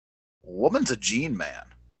Woman's a gene man.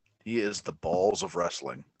 He is the balls of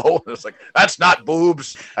wrestling. Oh, it's like, that's not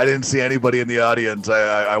boobs. I didn't see anybody in the audience.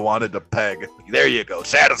 I wanted to peg. There you go.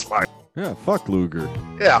 Satisfied. Yeah, fuck Luger.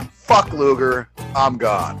 Yeah, fuck Luger. I'm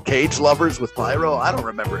gone. Cage Lovers with Pyro. I don't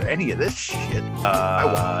remember any of this shit.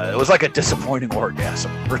 It was like a disappointing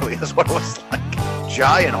orgasm. Really is what it was like.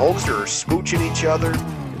 Jai and Hulkster are smooching each other.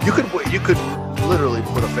 You could literally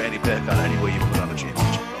put a fanny pack on any way you put on a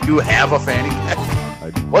championship. You have a fanny pack.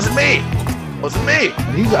 Wasn't me.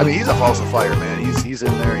 He's a falsifier, man. He's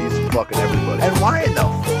in there. He's fucking everybody. And why in the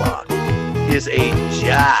fuck is a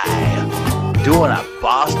Jai doing a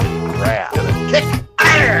Boston crab? Gonna kick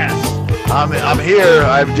ass. I'm here.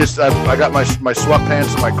 I got my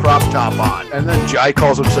sweatpants and my crop top on, and then Jai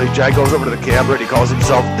goes over to the camera and he calls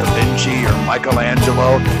himself Da Vinci or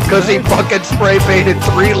Michelangelo because he fucking spray painted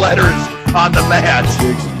 3 letters on the mat.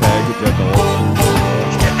 Jigs and package at the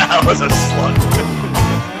Yeah, that was a slug.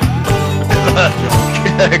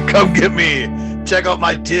 Come get me. Check out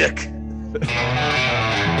my dick.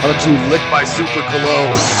 Why don't you lick my super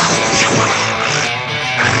cologne?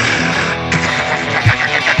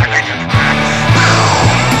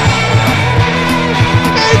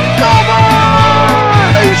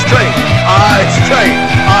 Eyes straight.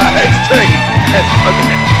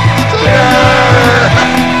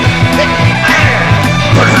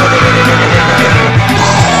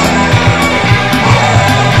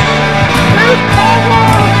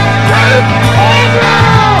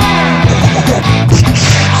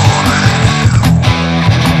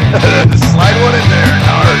 Slide one in there,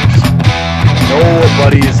 nards.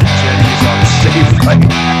 Nobody is a Jenny's on safe right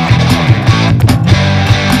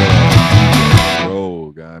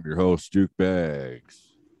Rogue. I'm your host, Duke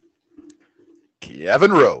Bags.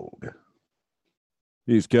 Kevin Rogue.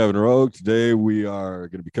 He's Kevin Rogue. Today we are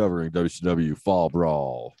going to be covering WCW Fall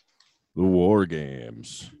Brawl, the War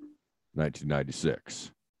Games,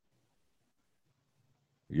 1996.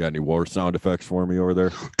 You got any war sound effects for me over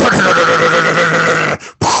there?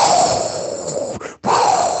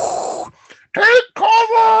 Take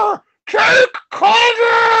cover! Take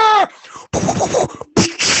cover!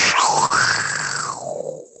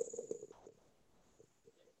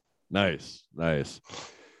 Nice. I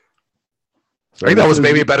think that was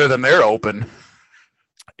maybe better than their open.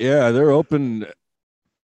 Yeah, they're open.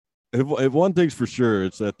 If one thing's for sure,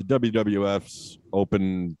 it's that the WWF's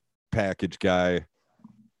open package guy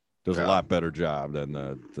does a lot better job than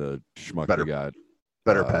the schmuck got.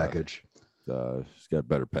 Better package. He's got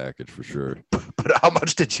better package for sure. But how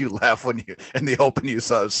much did you laugh when you in the open you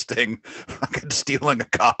saw Sting fucking stealing a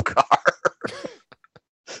cop car?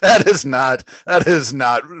 That's not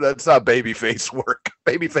babyface work.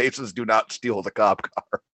 Babyfaces do not steal the cop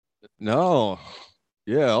car. No.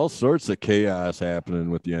 Yeah, all sorts of chaos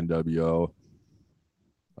happening with the NWO.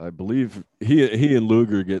 I believe he and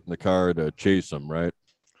Luger get in the car to chase him, right?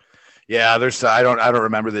 Yeah, I don't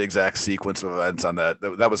remember the exact sequence of events on that.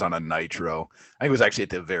 That was on a Nitro. I think it was actually at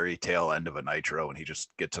the very tail end of a Nitro, and he just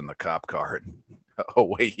gets in the cop car and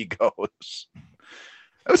away he goes.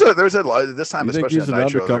 There was a lot this time, you think especially he's an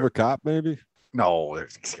Nitro, undercover cop, maybe? No,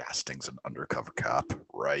 Sting's an undercover cop,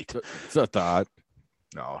 right? It's a thought.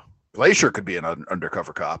 No, Glacier could be an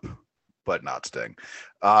undercover cop, but not Sting.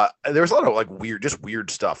 There was a lot of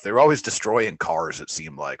weird stuff. They were always destroying cars, it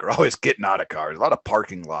seemed like, or always getting out of cars. A lot of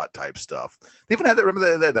parking lot type stuff. They even had that.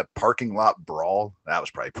 Remember that parking lot brawl? That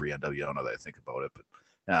was probably pre-NWO. Now that I think about it, but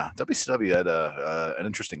yeah, WCW had an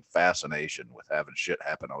interesting fascination with having shit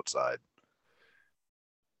happen outside.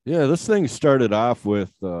 Yeah, this thing started off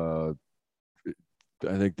with I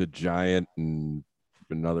think the Giant and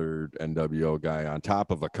another NWO guy on top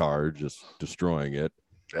of a car just destroying it.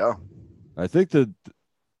 Yeah. I think are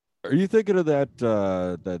you thinking of that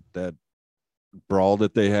brawl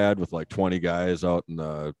that they had with like 20 guys out in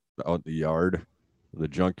the yard, the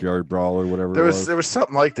junkyard brawl or whatever? There was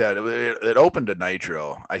something like that. It opened to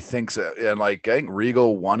Nitro, I think so, and I think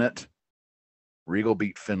Regal won it. Regal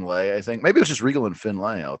beat Finlay, I think. Maybe it was just Regal and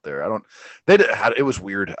Finlay out there. It was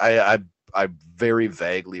weird. I very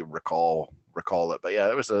vaguely recall it, but yeah,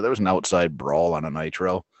 there was an outside brawl on a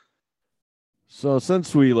Nitro. So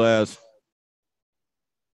since we last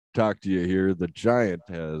talked to you here, the Giant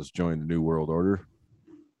has joined the New World Order.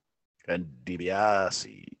 And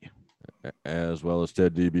DiBiase. As well as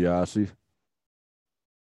Ted DiBiase.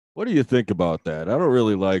 What do you think about that? I don't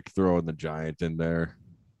really like throwing the Giant in there.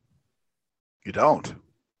 You don't?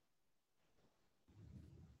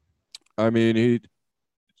 I mean, he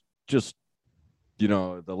just,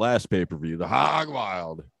 the last pay-per-view, the Hog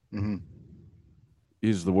Wild. Mm-hmm.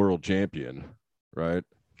 He's the world champion, right?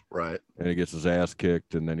 Right. And he gets his ass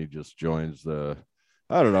kicked, and then he just joins the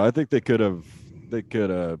I don't know. I think they could have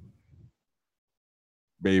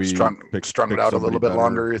maybe strung it out a little bit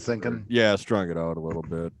longer. You're thinking? Yeah, strung it out a little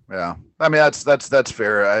bit. Yeah, I mean that's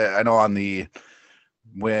fair. I know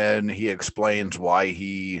when he explains why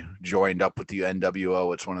he joined up with the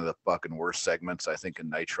NWO, it's one of the fucking worst segments I think in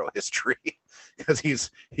Nitro history, because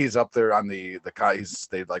he's up there on they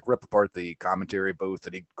like rip apart the commentary booth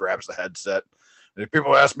and he grabs the headset. And if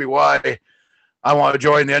people ask me why I want to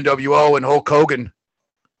join the NWO and Hulk Hogan,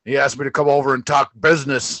 he asked me to come over and talk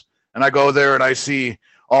business, and I go there and I see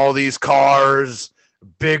all these cars,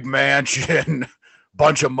 big mansion,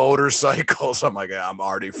 bunch of motorcycles. I'm like, I'm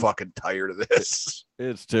already fucking tired of this.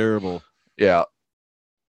 It's terrible. Yeah.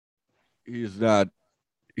 He's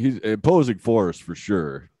imposing force for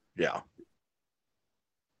sure. Yeah.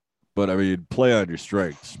 But I mean, play on your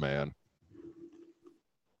strengths, man.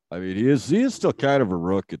 I mean, he is still kind of a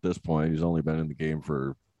rook at this point. He's only been in the game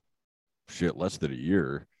for less than a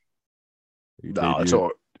year. He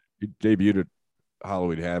debuted at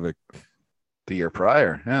Halloween Havoc the year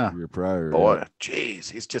prior. Yeah. The year prior. Boy,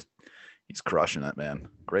 jeez, he's crushing it, man.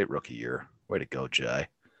 Great rookie year. Way to go, Jay.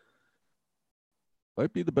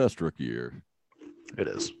 Might be the best rookie year. It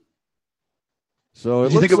is. So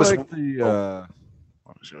it looks like the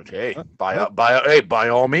okay. By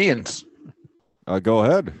all means. Go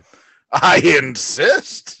ahead. I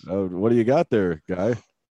insist. What do you got there, guy?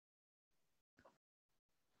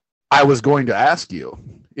 I was going to ask you,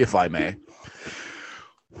 if I may.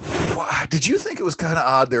 Did you think it was kind of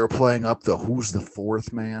odd they were playing up the Who's the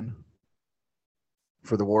Fourth Man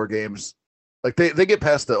for the War Games? Like they get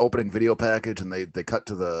past the opening video package and they cut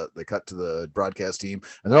to the broadcast team,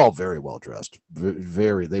 and they're all very well dressed.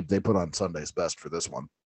 They put on Sunday's best for this one.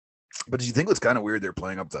 But did you think it was kind of weird they're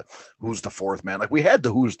playing up the Who's the Fourth Man? Like we had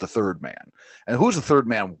the Who's the Third Man, and Who's the Third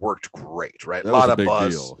Man worked great, right? That a lot of big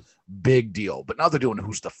buzz, deal. Big deal. But now they're doing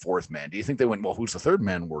Who's the Fourth Man. Do you think they went, well, Who's the Third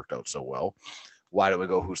Man worked out so well? Why do we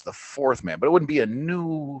go Who's the Fourth Man? But it wouldn't be a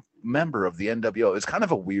new member of the NWO. It's kind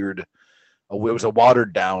of it was a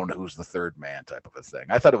watered down Who's the Third Man type of a thing.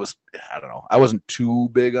 I thought it was, I don't know. I wasn't too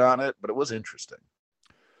big on it, but it was interesting.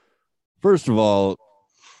 First of all,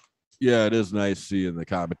 yeah, it is nice seeing the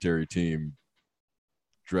commentary team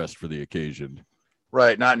dressed for the occasion.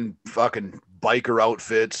 Right, not in fucking biker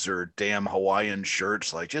outfits or damn Hawaiian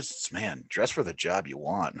shirts. Like, just, man, dress for the job you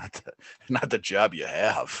want, not the job you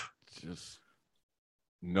have. Just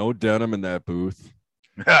no denim in that booth.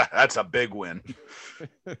 That's a big win.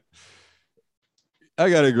 I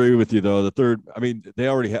got to agree with you, though. They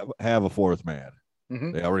already have a fourth man.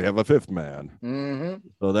 Mm-hmm. They already have a fifth man. Mm-hmm.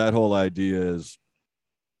 So that whole idea is,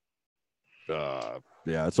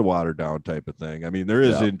 it's a watered down type of thing. I mean, there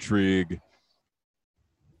is intrigue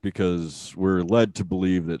because we're led to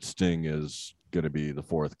believe that Sting is going to be the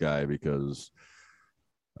fourth guy because,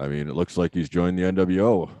 I mean, it looks like he's joined the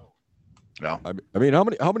NWO. Yeah. I mean,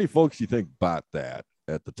 how many folks do you think bought that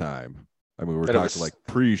at the time? I mean, we're talking like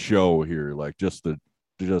pre-show here, like just the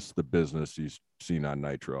business he's seen on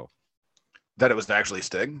Nitro. That it was actually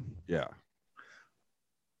Sting? Yeah.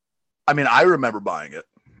 I mean, I remember buying it.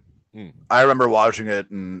 I remember watching it,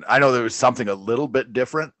 and I know there was something a little bit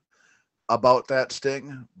different about that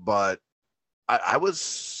Sting, but I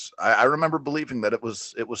remember believing that it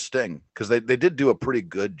was Sting, because they did do a pretty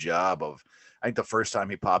good job of. I think the first time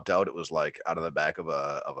he popped out, it was like out of the back of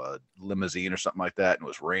a limousine or something like that, and it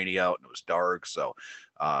was rainy out and it was dark, so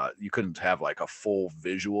you couldn't have like a full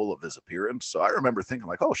visual of his appearance. So I remember thinking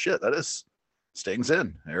like, oh shit, that is Sting's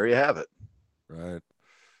in. There you have it. Right.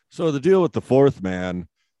 So the deal with the fourth man,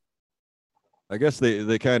 I guess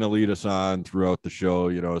they kind of lead us on throughout the show.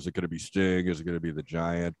 You know, is it going to be Sting? Is it going to be the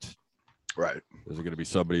Giant? Right. Is it going to be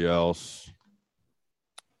somebody else?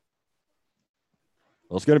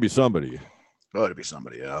 Well, it's going to be somebody. Oh, it'd be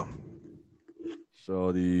somebody, yeah.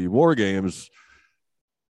 So the War Games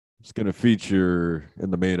is going to feature in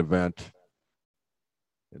the main event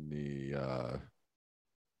in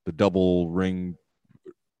the double ring.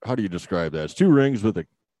 How do you describe that? It's two rings with a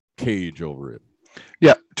cage over it.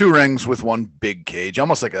 Yeah, two rings with one big cage,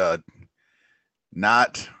 almost like a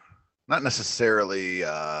not necessarily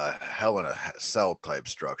Hell in a Cell type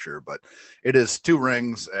structure, but it is two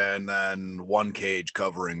rings and then one cage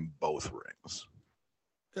covering both rings.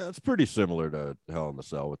 Yeah, it's pretty similar to Hell in a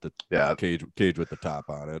Cell with the cage with the top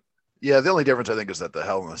on it. Yeah, the only difference I think is that the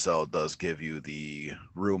Hell in a Cell does give you the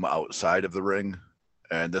room outside of the ring,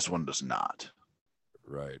 and this one does not.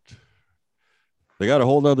 Right. They got a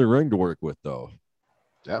whole nother ring to work with, though.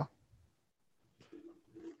 Yeah.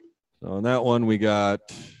 So on that one, we got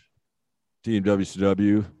Team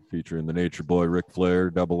WCW featuring the Nature Boy, Ric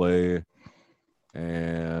Flair, Double A,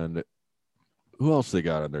 and Who else they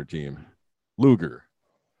got on their team? Luger.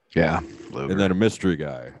 Yeah. Luger. And then a mystery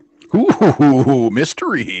guy. Ooh,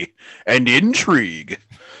 mystery and intrigue.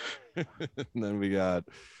 And then we got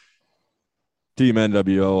Team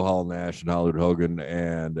NWO, Hall Nash and Hollywood Hogan,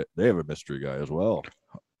 and they have a mystery guy as well.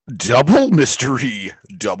 Double mystery,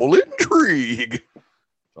 double intrigue.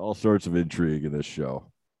 All sorts of intrigue in this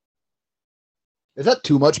show. Is that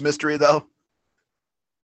too much mystery, though?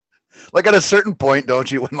 Like at a certain point, don't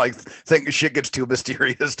you, when like think shit gets too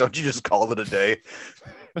mysterious, don't you just call it a day?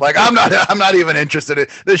 Like I'm not even interested in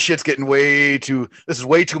this shit's getting this is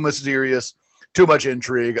way too mysterious, too much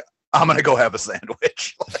intrigue. I'm gonna go have a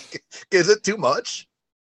sandwich. Like, is it too much?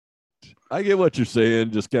 I get what you're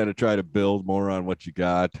saying. Just kind of try to build more on what you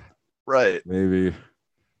got. Right. Maybe.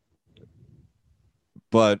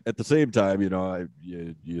 But at the same time,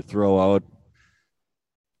 you throw out,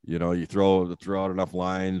 you throw out enough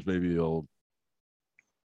lines, maybe you'll,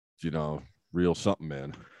 reel something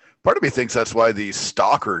in. Part of me thinks that's why the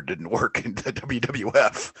stalker didn't work in the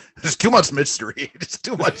WWF. There's too much mystery. It's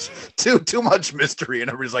too much mystery.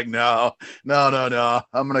 And everybody's like, no.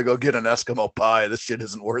 I'm going to go get an Eskimo pie. This shit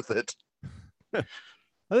isn't worth it. I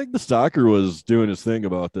think the stalker was doing his thing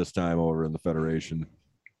about this time over in the Federation.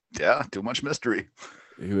 Yeah, too much mystery.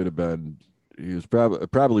 He was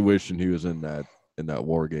probably wishing he was in that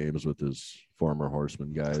War Games with his former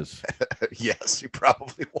Horseman guys. Yes, he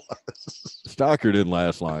probably was. Stalker didn't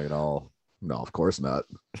last long at all. No, of course not.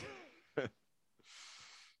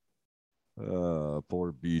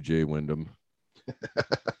 Poor BJ Wyndham.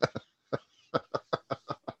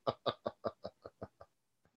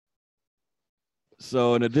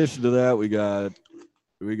 So in addition to that, we got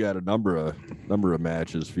a number of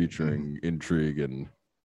matches featuring intrigue and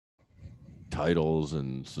titles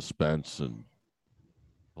and suspense and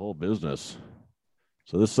whole business.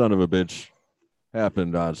 So this son of a bitch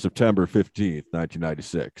happened on September 15th,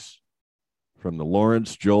 1996 from the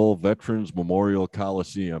Lawrence Joel Veterans Memorial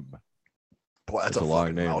Coliseum. Boy, that's a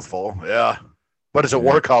long name. Mouthful. Yeah. But it's a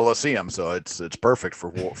war coliseum, so it's perfect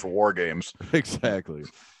for war games. Exactly.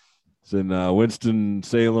 It's in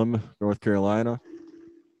Winston-Salem, North Carolina.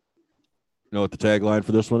 You know what the tagline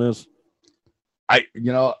for this one is? I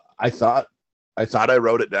thought I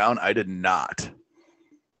wrote it down. I did not.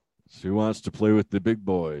 Who wants to play with the big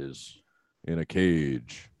boys in a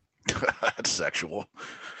cage? That's sexual.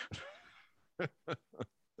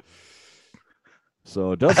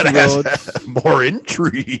 So Dusty Rhodes, more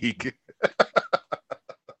intrigue.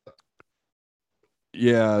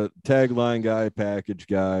 Yeah, tagline guy, package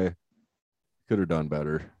guy, could have done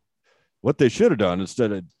better. What they should have done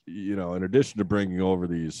instead of, in addition to bringing over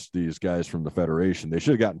these guys from the Federation, they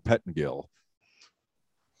should have gotten Pettengill.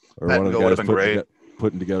 Or one of the guys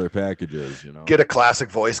putting together packages, Get a classic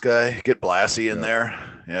voice guy, get Blassie in there.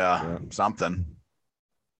 Yeah, something.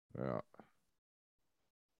 Yeah.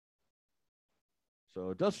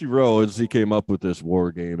 So Dusty Rhodes, he came up with this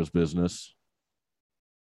War Games business.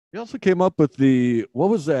 He also came up with what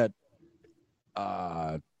was that?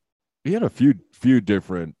 He had a few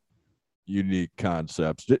different unique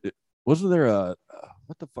concepts. Wasn't there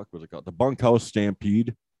what the fuck was it called? The Bunkhouse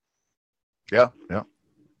Stampede? Yeah.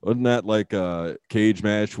 Wasn't that like a cage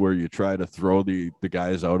match where you try to throw the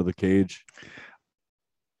guys out of the cage?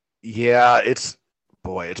 Yeah, it's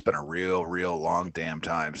been a real long damn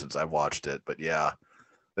time since I've watched it. But yeah,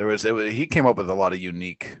 he came up with a lot of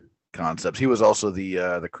unique concepts. He was also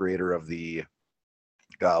the creator of the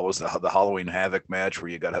Halloween Havoc match where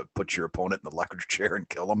you got to put your opponent in the electric chair and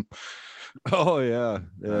kill him. Oh yeah.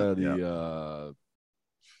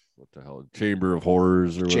 What the hell? Chamber of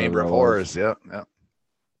Horrors or Chamber of Horrors. Yeah.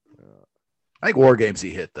 I think War Games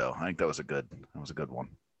he hit though. I think that was a good one.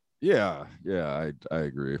 Yeah, I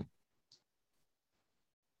agree.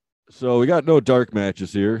 So we got no dark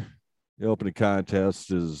matches here. The opening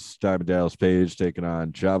contest is Diamond Dallas Page taking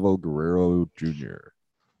on Chavo Guerrero Jr.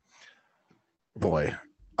 Boy,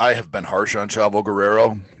 I have been harsh on Chavo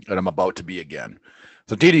Guerrero, and I'm about to be again.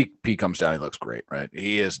 So DDP comes down. He looks great, right?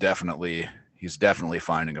 He's definitely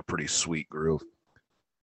finding a pretty sweet groove.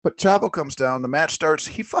 But Chavo comes down. The match starts.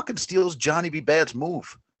 He fucking steals Johnny B. Bad's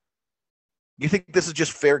move. You think this is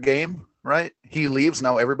just fair game, right? He leaves.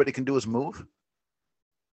 Now everybody can do his move.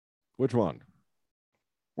 Which one?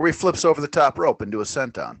 Where he flips over the top rope and do a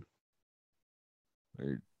senton. Are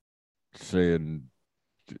you saying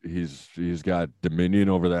he's got dominion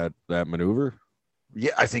over that maneuver?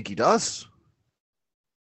 Yeah, I think he does.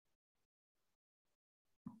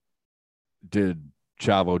 Did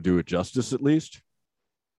Chavo do it justice at least?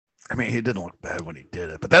 I mean, he didn't look bad when he did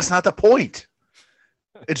it, but that's not the point.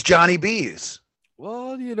 It's Johnny B's.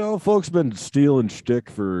 Well, folks been stealing shtick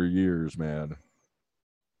for years, man.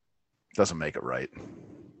 Doesn't make it right.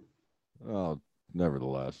 Well,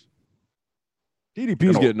 nevertheless,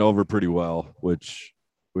 DDP's getting over pretty well, which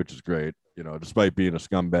is great. You know, despite being a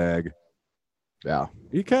scumbag. Yeah,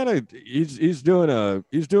 he's doing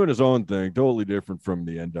his own thing, totally different from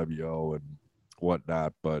the NWO and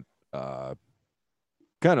whatnot, but kind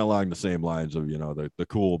of along the same lines of, you know, the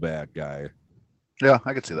cool bad guy. Yeah,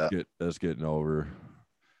 I could see that. That's getting over.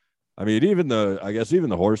 I mean, even the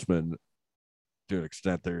Horsemen, to an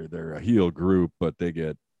extent, they're a heel group, but they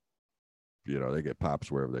get pops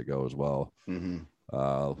wherever they go as well. Mm-hmm.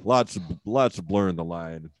 Lots of blurring the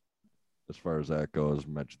line as far as that goes.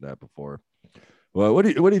 Mentioned that before. Well, what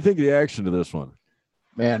do you think of the action to this one?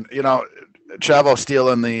 Man, you know, Chavo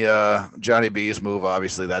stealing the Johnny B's move,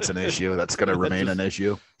 obviously that's an issue. That's going to remain an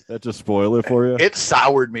issue. That just spoil it for you? It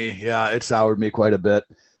soured me. Yeah, it soured me quite a bit.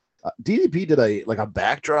 DDP did a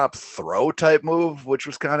backdrop throw type move, which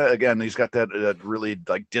was kind of, again, he's got that really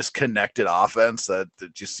like disconnected offense that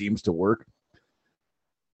just seems to work.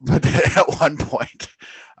 But at one point,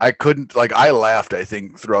 I couldn't, like, I laughed, I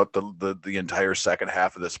think, throughout the entire second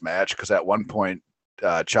half of this match, because at one point,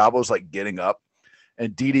 Chavo's like getting up,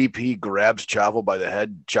 and DDP grabs Chavo by the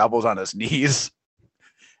head. Chavo's on his knees,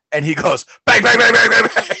 and he goes, bang, bang, bang, bang, bang,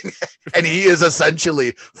 bang. And he is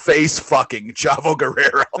essentially face fucking Chavo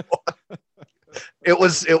Guerrero. It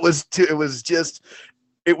was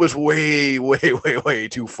way, way, way, way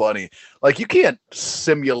too funny. Like, you can't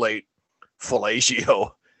simulate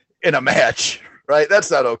fellatio in a match, right?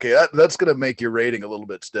 That's not okay. That's going to make your rating a little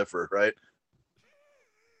bit stiffer, right?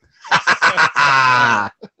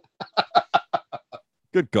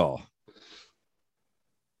 Good call.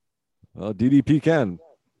 Well, DDP can.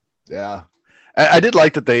 Yeah. I did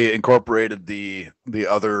like that they incorporated the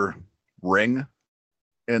other ring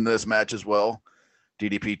in this match as well.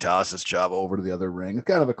 DDP tosses Chavo over to the other ring.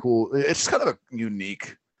 It's kind of a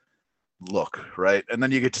unique look, right? And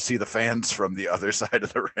then you get to see the fans from the other side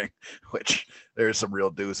of the ring, which there's some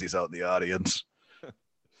real doozies out in the audience.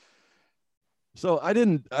 So I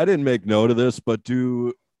didn't make note of this, but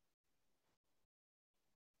can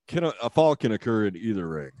a fall can occur in either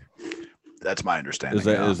ring? That's my understanding. Is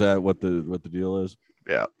that what the deal is?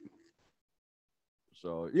 Yeah.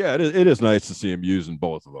 So yeah, it is nice to see him using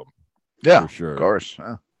both of them. Yeah, for sure. Of course.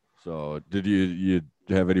 Yeah. So did you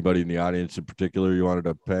have anybody in the audience in particular you wanted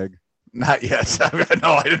to peg? Not yet.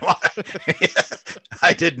 No, I didn't want.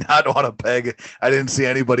 I did not want to peg. I didn't see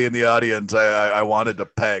anybody in the audience. I wanted to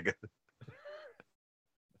peg.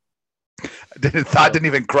 Thought didn't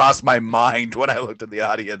even cross my mind when I looked at the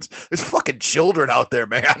audience. There's fucking children out there,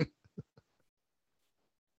 man.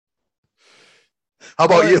 How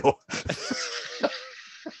about you?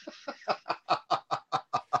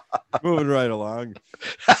 Moving right along.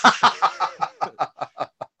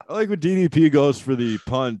 I like when DDP goes for the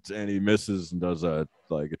punt and he misses and does a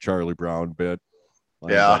Charlie Brown bit.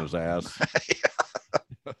 On his ass.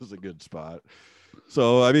 That was a good spot.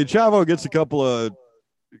 So I mean, Chavo gets a couple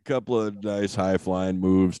of nice high flying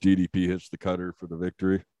moves. DDP hits the cutter for the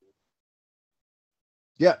victory.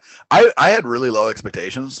 Yeah, I had really low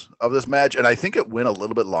expectations of this match, and I think it went a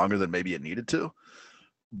little bit longer than maybe it needed to.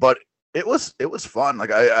 But it was fun.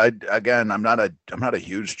 Like I'm not a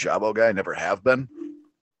huge Chavo guy. I never have been.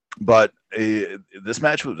 But this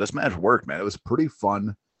match worked, man. It was pretty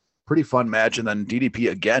fun match. And then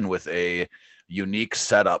DDP again with a unique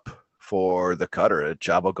setup for the cutter.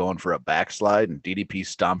 Chavo going for a backslide, and DDP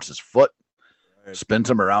stomps his foot,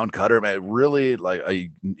 spins him around cutter. Man, really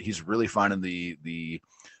he's really finding the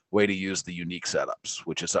way to use the unique setups,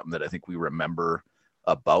 which is something that I think we remember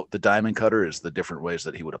about the diamond cutter, is the different ways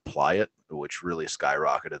that he would apply it, which really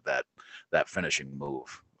skyrocketed that finishing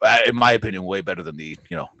move. In my opinion, way better than the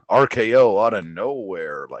RKO out of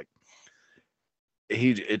nowhere. Like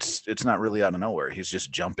it's not really out of nowhere. He's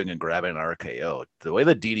just jumping and grabbing an RKO. The way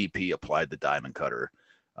that DDP applied the diamond cutter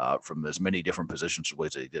from as many different positions and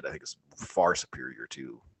ways that he did, I think is far superior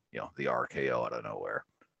to the RKO out of nowhere.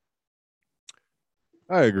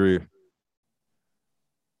 I agree.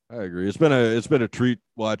 It's been a treat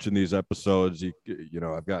watching these episodes.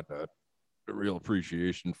 I've gotten a real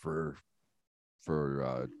appreciation for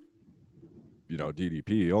DDP.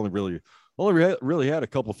 He only really had a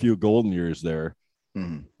couple few golden years there.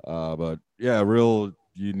 Mm-hmm. But yeah, real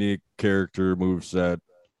unique character moveset.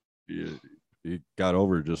 He got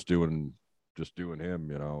over just doing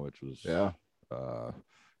him, which was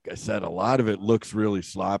like I said, a lot of it looks really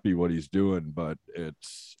sloppy what he's doing, but it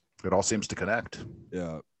all seems to connect.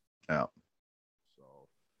 Yeah. So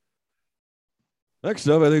next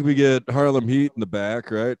up, I think we get Harlem Heat in the back,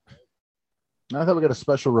 right? I thought we got a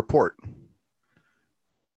special report.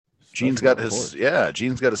 Gene's got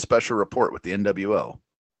a special report with the NWO.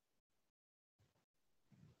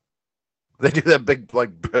 They do that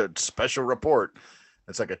big special report.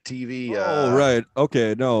 It's like a TV. Right.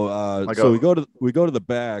 Okay. No. So we go to the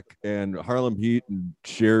back, and Harlem Heat and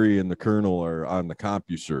Sherry and the Colonel are on the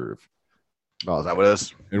CompuServe. Oh, is that what it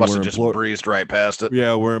is? And must have just breezed right past it.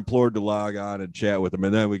 Yeah, we're implored to log on and chat with them,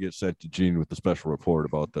 and then we get sent to Gene with the special report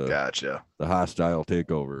about the hostile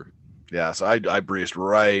takeover. Yeah, so I breezed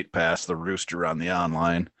right past the rooster on the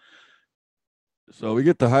online. So we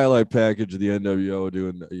get the highlight package of the NWO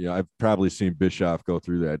doing. I've probably seen Bischoff go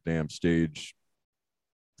through that damn stage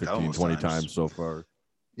 15, 20 times so far.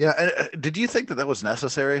 Yeah, and did you think that was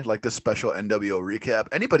necessary? Like this special NWO recap?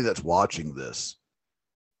 Anybody that's watching this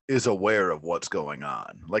is aware of what's going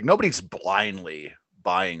on. Like nobody's blindly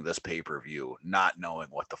buying this pay-per-view, not knowing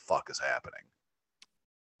what the fuck is happening.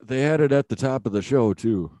 They had it at the top of the show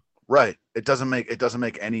too. Right. It doesn't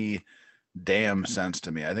make any damn sense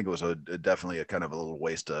to me. I think it was definitely a kind of a little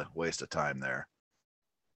waste of time there.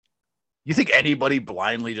 You think anybody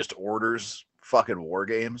blindly just orders fucking War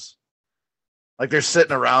Games? Like they're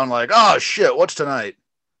sitting around like, oh shit, what's tonight?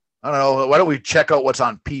 I don't know. Why don't we check out what's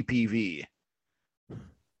on PPV?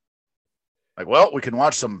 Like, well, we can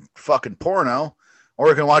watch some fucking porno, or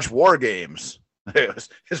we can watch War Games.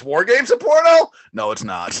 Is War Games a porno? No, it's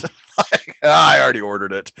not. I already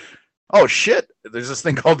ordered it. Oh shit! There's this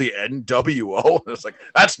thing called the NWO. It's like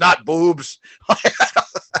that's not boobs. I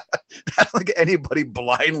don't think anybody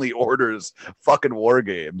blindly orders fucking War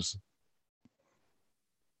Games.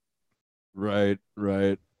 Right.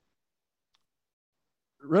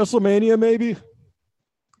 WrestleMania, maybe.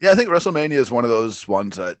 Yeah, I think WrestleMania is one of those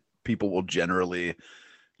ones that people will generally,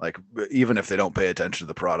 like, even if they don't pay attention to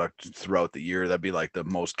the product throughout the year, that'd be like the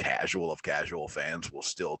most casual of casual fans will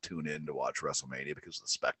still tune in to watch WrestleMania because of the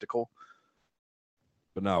spectacle.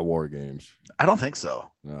 But not War Games. I don't think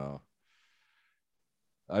so. No.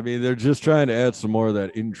 I mean, they're just trying to add some more of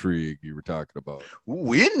that intrigue you were talking about.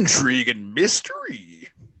 Ooh, intrigue and mystery.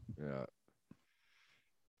 Yeah.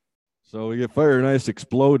 So we get Fire and Ice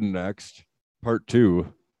Exploding next, part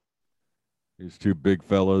 2. These two big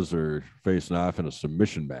fellas are facing off in a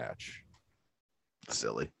submission match.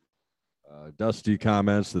 Silly. Dusty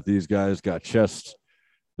comments that these guys got chests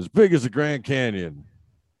as big as the Grand Canyon,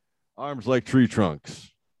 arms like tree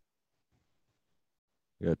trunks.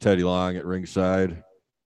 We got Teddy Long at ringside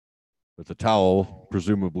with a towel,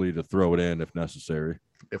 presumably to throw it in if necessary.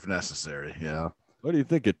 If necessary, yeah. What do you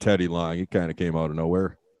think of Teddy Long? He kind of came out of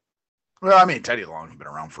nowhere. Well, I mean, Teddy Long's been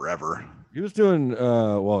around forever. He was doing,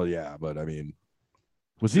 well, yeah, but I mean,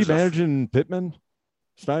 was he managing Pittman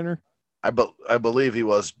Steiner? I believe he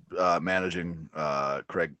was managing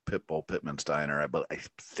Craig Pitbull Pittman Steiner. I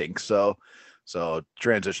think so. So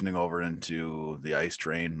transitioning over into the Ice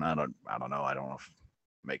Train, I don't know. I don't know if it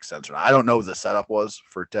makes sense or not. I don't know what the setup was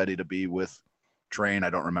for Teddy to be with Train.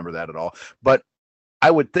 I don't remember that at all. But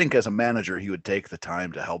I would think as a manager, he would take the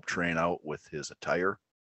time to help Train out with his attire.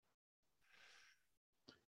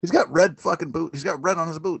 He's got red fucking boots. He's got red on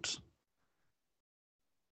his boots.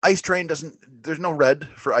 Ice Train there's no red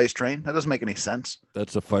for Ice Train. That doesn't make any sense.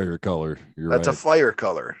 That's a fire color. That's a fire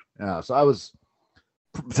color. Yeah. So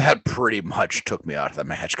that pretty much took me out of the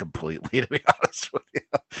match completely, to be honest with you.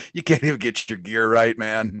 You can't even get your gear right,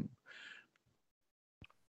 man.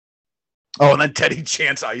 Oh, and then Teddy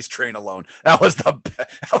chants Ice Train alone.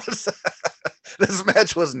 This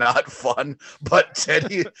match was not fun, but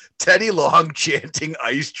Teddy Long chanting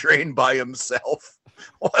Ice Train by himself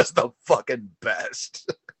was the fucking best.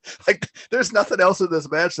 Like, there's nothing else in this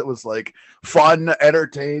match that was like fun,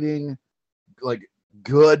 entertaining, like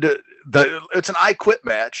good. It's an I Quit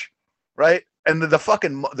match, right? And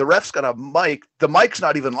the ref's got a mic. The mic's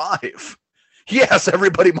not even live. He asks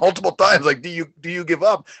everybody multiple times, like, do you give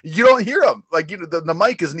up? You don't hear him. Like, the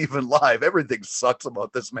mic isn't even live. Everything sucks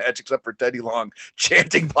about this match except for Teddy Long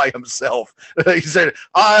chanting by himself. He said,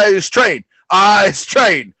 Ice Train, Ice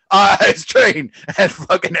Train, Ice Train. And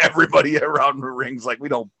fucking everybody around the ring's like, we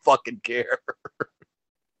don't fucking care.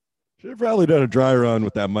 Should have probably done a dry run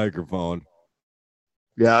with that microphone.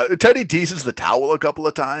 Yeah, Teddy teases the towel a couple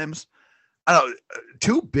of times. I don't know,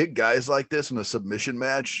 two big guys like this in a submission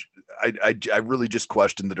match, I really just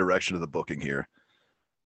question the direction of the booking here.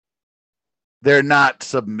 They're not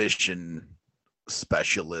submission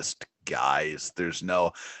specialist guys. There's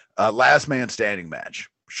no last man standing match.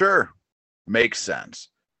 Sure, makes sense.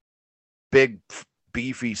 Big,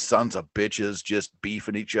 beefy sons of bitches just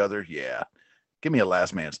beefing each other. Yeah, give me a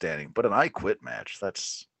last man standing. But an I Quit match,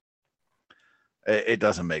 it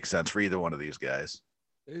doesn't make sense for either one of these guys.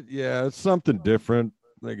 Yeah, it's something different.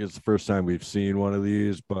 I think it's the first time we've seen one of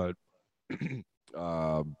these, but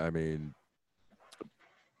I mean,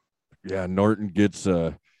 yeah, Norton gets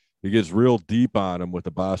he gets real deep on him with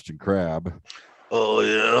the Boston Crab. Oh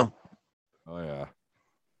yeah. Oh yeah.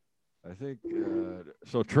 I think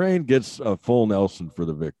so. Train gets a full Nelson for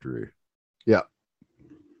the victory. Yeah.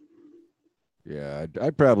 Yeah,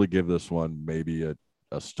 I'd probably give this one maybe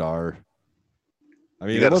a star. I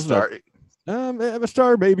mean, You it got to wasn't start. a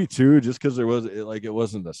star, maybe two, just because it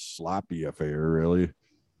wasn't a sloppy affair, really.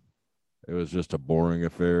 It was just a boring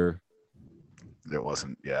affair. It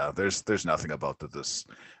wasn't. Yeah. There's nothing about this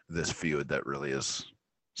feud that really is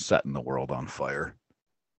setting the world on fire.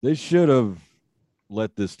 They should have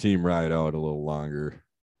let this team ride out a little longer.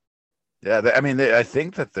 Yeah. I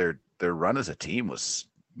think that their run as a team was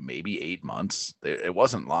maybe 8 months. It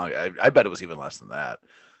wasn't long. I bet it was even less than that.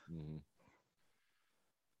 Mm-hmm.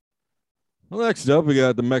 Well, next up, we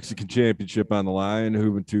got the Mexican Championship on the line.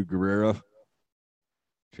 Juventud Guerrera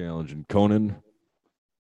challenging Conan.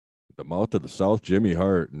 The mouth of the South, Jimmy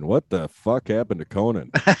Hart. And what the fuck happened to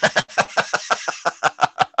Conan?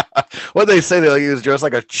 What they say, he was dressed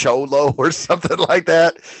like a cholo or something like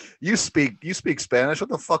that. You speak Spanish. What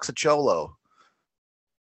the fuck's a cholo?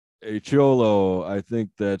 A cholo, I think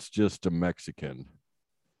that's just a Mexican.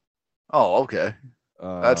 Oh, okay.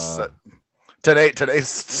 That's today's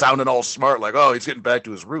sounding all smart, like, oh, he's getting back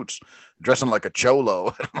to his roots, dressing like a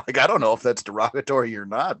cholo. I'm like, I don't know if that's derogatory or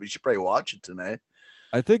not. We should probably watch it tonight.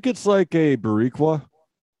 I think it's like a Boricua.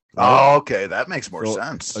 Right? Oh, okay, that makes more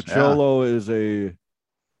sense. A cholo is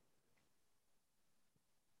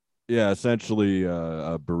essentially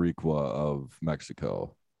a Boricua of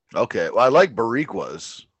Mexico. Okay, well, I like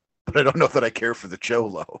Boricuas, but I don't know that I care for the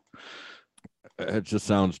cholo. It just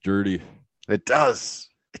sounds dirty. It does.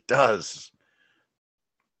 It does.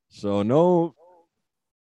 So no.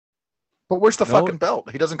 But where's the fucking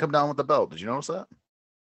belt? He doesn't come down with the belt. Did you notice that?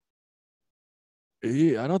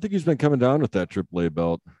 I don't think he's been coming down with that AAA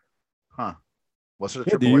belt. Huh. What's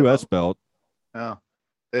it? The U.S. belt? Yeah.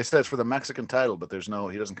 They said it's for the Mexican title, but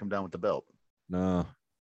he doesn't come down with the belt. No.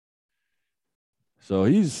 So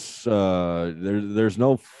he's there's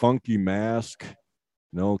no funky mask,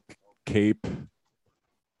 no cape.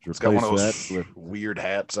 He's got one of those with weird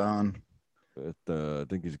hats on. I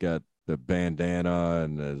think he's got the bandana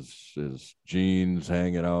and his jeans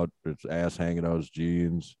hanging out, his ass hanging out his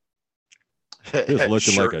jeans. Just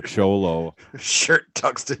looking like a cholo. Shirt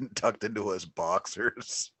tucked into his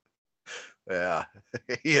boxers. Yeah,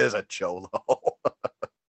 he is a cholo.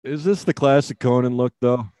 Is this the classic Conan look,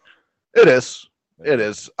 though? It is. It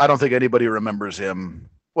is. I don't think anybody remembers him.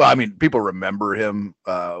 Well, I mean, people remember him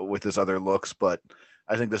with his other looks, but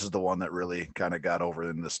I think this is the one that really kind of got over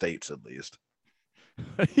in the States, at least.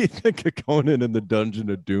 What do you think of Conan in the Dungeon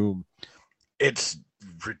of Doom? It's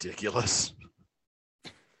ridiculous.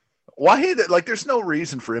 Why? Like, there's no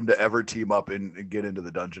reason for him to ever team up and get into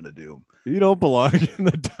the Dungeon of Doom. You don't belong in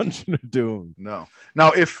the Dungeon of Doom. No.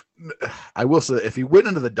 Now, I will say, if he went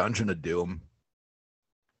into the Dungeon of Doom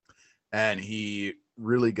and he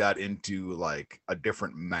really got into like a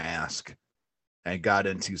different mask and got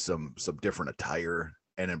into some different attire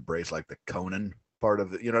and embraced like the Conan part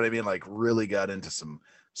of it, you know what I mean? Like really got into some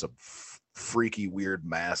freaky weird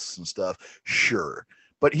masks and stuff. Sure.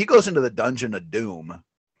 But he goes into the Dungeon of Doom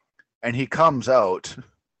and he comes out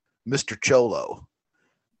Mr. Cholo.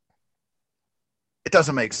 It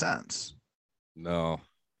doesn't make sense. No.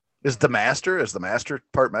 Is the master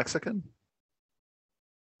part Mexican?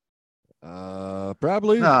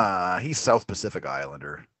 Probably. Nah, he's South Pacific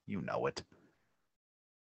Islander. You know it.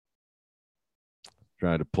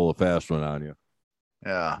 Trying to pull a fast one on you.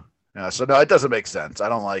 Yeah. So no, it doesn't make sense. I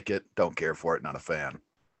don't like it. Don't care for it. Not a fan.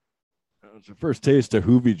 It's the first taste of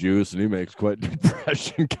Hoovy juice, and he makes quite an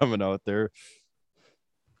impression coming out there.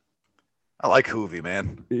 I like Hoovy,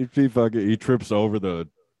 man. He trips over the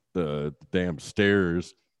damn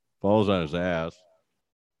stairs, falls on his ass.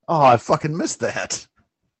 Oh, I fucking missed that.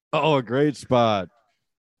 Oh, a great spot.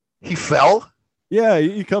 He fell? Yeah,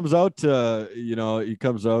 he comes out to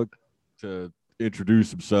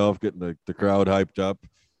introduce himself, getting the crowd hyped up.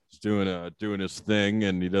 He's doing his thing,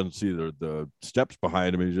 and he doesn't see the steps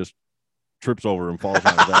behind him. He just trips over and falls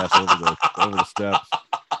on his ass over the steps.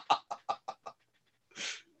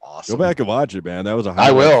 Awesome. Go back and watch it, man. That was a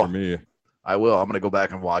highlight for me. I will. I'm going to go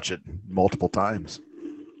back and watch it multiple times.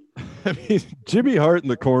 I mean, Jimmy Hart in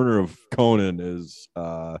the corner of Conan is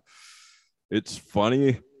it's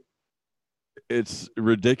funny. It's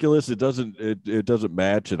ridiculous. It doesn't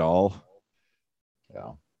match at all.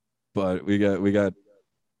 Yeah. But we got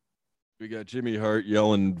Jimmy Hart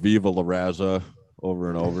yelling "Viva La Raza" over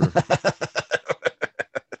and over.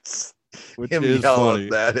 which him is yelling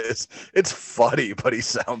funny. it's funny, but he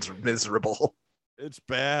sounds miserable. It's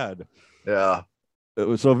bad. Yeah.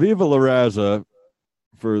 So Viva La Raza,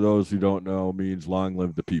 for those who don't know, means long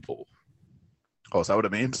live the people. Oh, is that what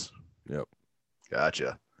it means? Yep.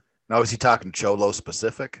 Gotcha. Now, is he talking Cholo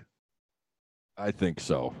specific? I think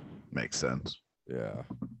so. Makes sense. Yeah.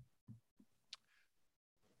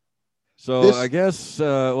 So I guess,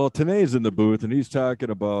 Tanay's in the booth and he's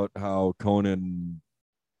talking about how Conan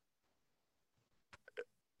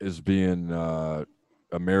is being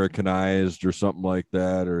Americanized or something like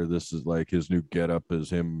that, or this is like his new getup is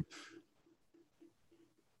him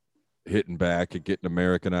hitting back and getting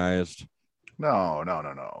Americanized. No.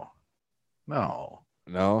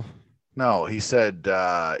 No, he said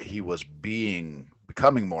he was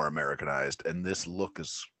becoming more Americanized, and this look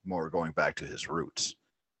is more going back to his roots,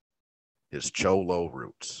 his Cholo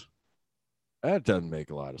roots. That doesn't make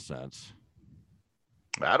a lot of sense.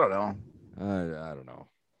 I don't know. I don't know.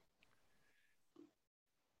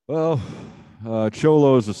 Well,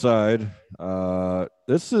 Cholos aside,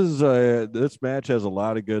 this match has a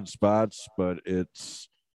lot of good spots, but it's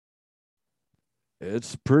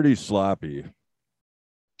pretty sloppy.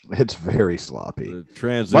 It's very sloppy. The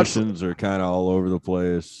transitions are kind of all over the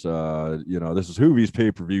place. This is Hoovie's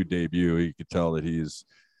pay-per-view debut. You could tell that he's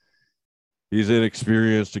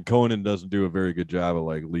inexperienced, and Conan doesn't do a very good job of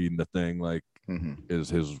like leading the thing, like is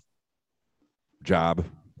his job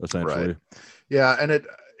essentially. Right. Yeah, and it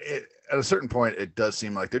at a certain point it does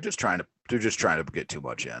seem like they're just trying to get too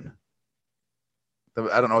much in.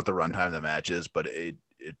 I don't know what the runtime of the match is, but it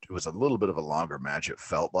was a little bit of a longer match, it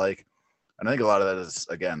felt like. And I think a lot of that is,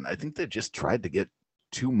 again, I think they just tried to get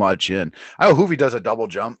too much in. I know Hoovie does a double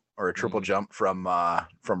jump or a triple jump from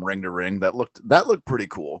ring to ring. That looked pretty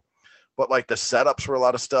cool. But like the setups for a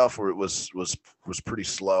lot of stuff where it was pretty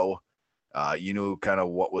slow. You knew kind of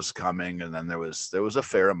what was coming, and then there was a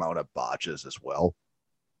fair amount of botches as well.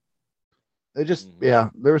 They just there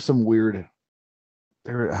was some weird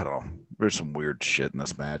there's some weird shit in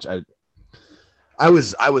this match. I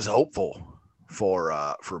was hopeful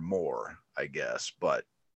for more, I guess, but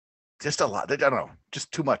just a lot. I don't know,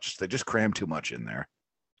 just too much. They just crammed too much in there.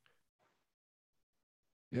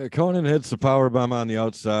 Yeah, Conan hits the powerbomb on the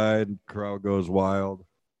outside. Crowd goes wild.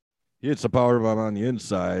 He hits the powerbomb on the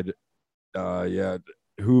inside.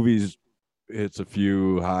 Hoovie's hits a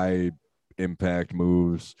few high impact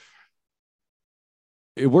moves.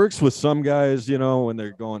 It works with some guys, when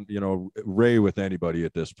they're going, Ray with anybody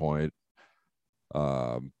at this point,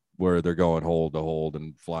 where they're going hold to hold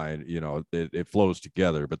and flying, it flows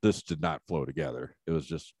together, but this did not flow together. It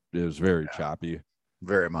was very choppy.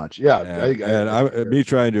 Very much. Yeah. Me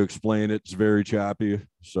trying to explain it's very choppy.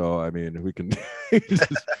 So, I mean, we can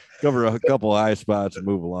just cover a couple high spots and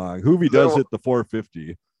move along. Hoovie does hit the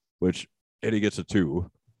 450, and he gets a 2.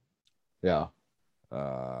 Yeah.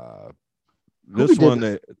 This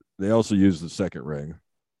one, they also use the second ring.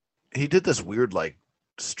 He did this weird, like,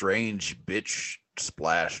 strange bitch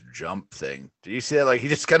splash jump thing. Did you see that? Like, he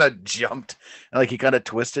just kind of jumped and, like, he kind of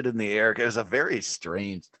twisted in the air. It was a very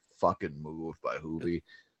strange fucking move by Hoovie.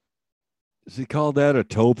 Is he called that a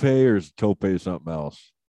tope, or is tope something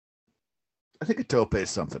else? I think a tope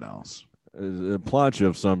is something else. A plancha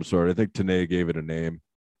of some sort. I think Tanay gave it a name.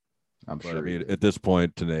 I'm sure. I mean, at this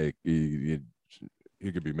point, Tanay, he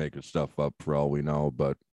could be making stuff up for all we know,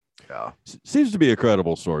 but seems to be a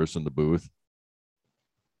credible source in the booth.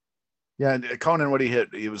 Yeah, and Conan, what he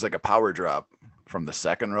hit, he was like a power drop from the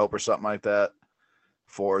second rope or something like that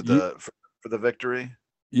for the victory.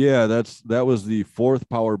 Yeah, that was the 4th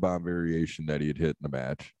power bomb variation that he had hit in the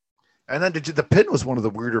match. And then the pin was one of the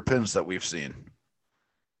weirder pins that we've seen.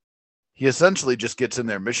 He essentially just gets in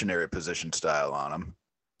their missionary position style on him.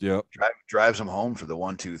 Yep. Drives him home for the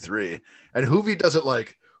 1, 2, 3. And Hoovie does it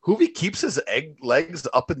like Hoovie keeps his legs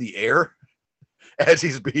up in the air as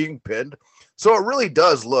he's being pinned. So it really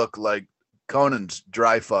does look like Conan's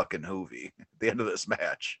dry fucking Hoovie at the end of this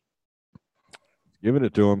match. Giving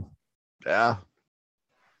it to him. Yeah.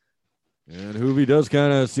 And Hoovie does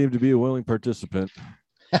kind of seem to be a willing participant.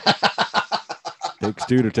 Takes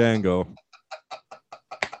 2 to tango.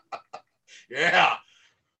 Yeah.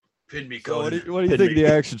 Pin me, Conan. So what do you think of the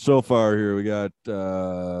action so far here? We got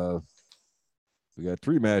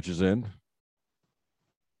 3 matches in.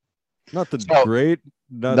 Nothing great.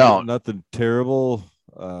 Nothing terrible.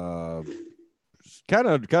 Kind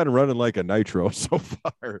of running like a Nitro so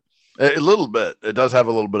far. A little bit. It does have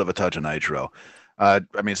a little bit of a touch of Nitro. I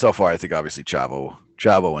mean, so far, I think obviously Chavo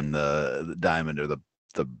and the Diamond are the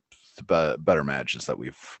better matches that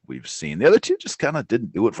we've seen. The other two just kind of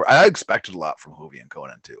didn't do it for. I expected a lot from Hoovie and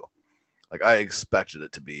Conan too. Like I expected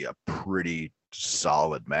it to be a pretty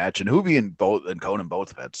solid match. And Hoovy and Conan both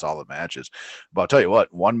have had solid matches. But I'll tell you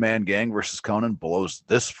what, one man gang versus Conan blows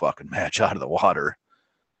this fucking match out of the water.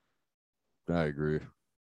 I agree.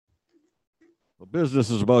 Well, business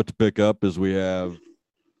is about to pick up as we have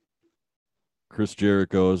Chris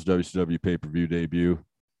Jericho's WCW pay-per-view debut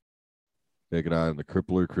taking on the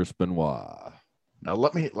crippler Chris Benoit. Now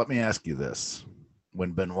let me ask you this.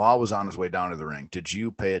 When Benoit was on his way down to the ring, did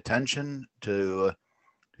you pay attention to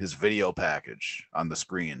his video package on the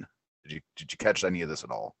screen? Did you catch any of this at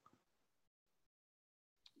all?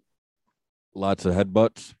 Lots of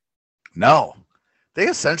headbutts? No. They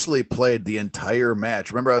essentially played the entire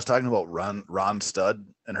match. Remember I was talking about Ron Studd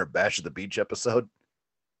and her Bash at the Beach episode?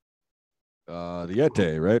 The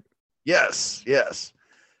Yeti, right? Yes.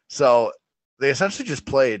 So they essentially just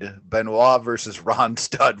played Benoit versus Ron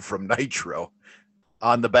Studd from Nitro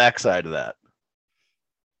on the backside of that.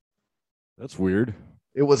 That's weird.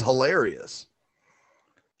 It was hilarious.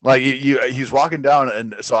 Like he's walking down,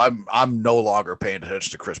 and so I'm no longer paying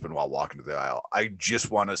attention to Chris Benoit walking to the aisle. I just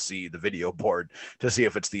want to see the video board to see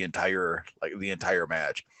if it's the entire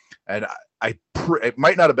match. And it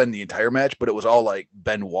might not have been the entire match, but it was all like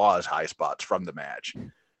Benoit's high spots from the match.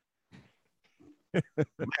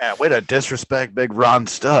 Man, way to disrespect big Ron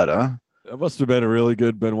Studd, huh? That must have been a really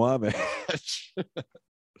good Benoit match.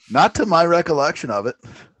 Not to my recollection of it.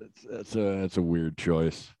 That's a weird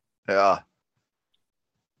choice. Yeah.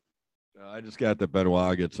 I just got that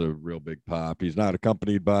Benoit gets a real big pop. He's not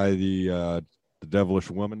accompanied by the devilish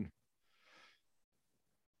woman.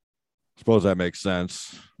 Suppose that makes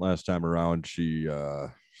sense. Last time around, she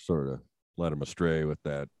sort of led him astray with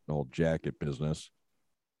that old jacket business.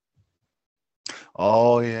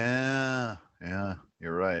 Oh, yeah. Yeah,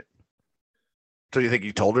 you're right. So you think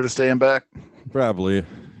you told her to stay in back? Probably.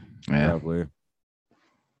 Yeah. Probably.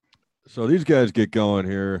 So these guys get going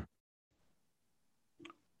here.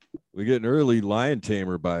 We get an early lion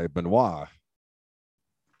tamer by Benoit.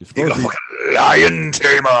 Lion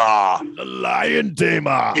tamer. The lion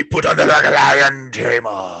tamer. He put on the lion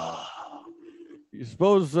tamer. You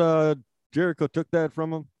suppose Jericho took that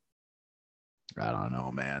from him? I don't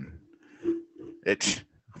know, man. It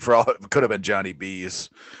could have been Johnny B's.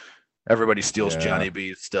 Everybody steals Johnny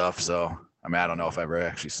B's stuff, so I mean, I don't know if I ever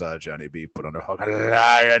actually saw Johnny B put on a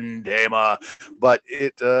lion tamer, but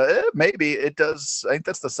maybe it does. I think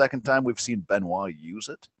that's the second time we've seen Benoit use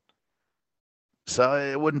it, so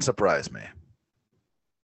it wouldn't surprise me.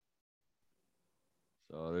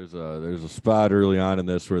 So there's a spot early on in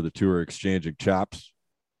this where the two are exchanging chops.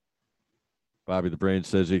 Bobby the Brain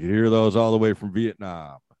says he could hear those all the way from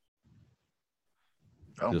Vietnam.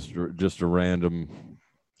 Oh. Just a random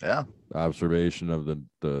observation of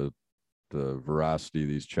the veracity of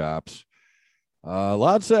these chops.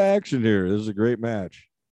 Lots of action here. This is a great match.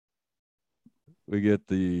 We get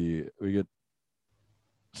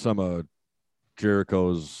some of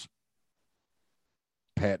Jericho's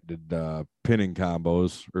patented pinning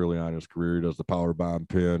combos early on in his career. He does the power bomb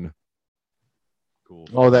pin. Cool.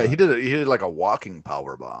 Oh, that he did like a walking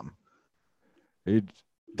power bomb. He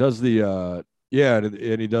does the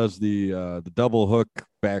and he does the double hook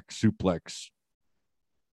back suplex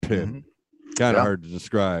pin. Mm-hmm. Kind of hard to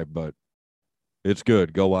describe, but it's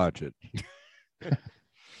good. Go watch it.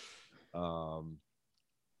 We're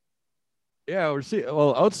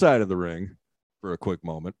outside of the ring for a quick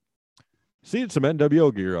moment. Seeing some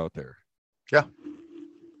NWO gear out there. Yeah.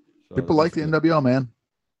 So people like the NWO, man.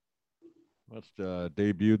 Must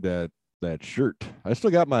debuted that shirt. I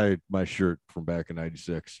still got my shirt from back in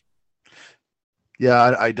 '96.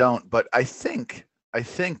 Yeah, I don't, but I think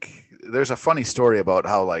there's a funny story about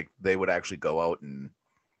how like they would actually go out and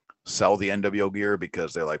sell the NWO gear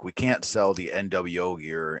because they're like, we can't sell the NWO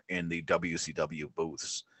gear in the WCW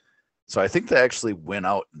booths. So I think they actually went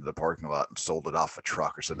out in the parking lot and sold it off a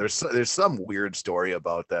truck or something. There's some weird story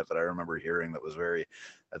about that I remember hearing that's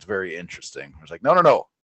very interesting. I was like, no,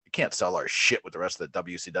 you can't sell our shit with the rest of the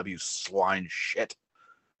WCW swine shit.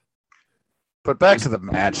 But back to the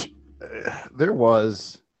match, there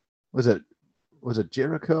was it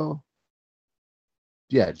Jericho?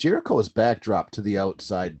 Yeah, Jericho was backdropped to the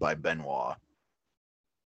outside by Benoit.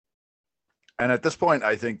 And at this point,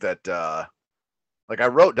 I think that, I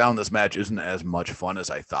wrote down this match isn't as much fun as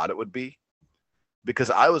I thought it would be. Because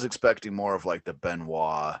I was expecting more of like the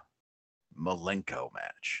Benoit Malenko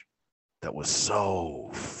match. That was so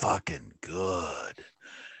fucking good.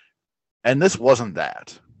 And this wasn't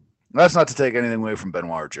that. That's not to take anything away from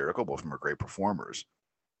Benoit or Jericho. Both of them are great performers.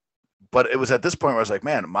 But it was at this point where I was like,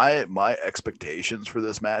 man, my expectations for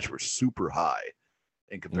this match were super high.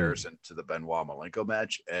 in comparison to the Benoit Malenko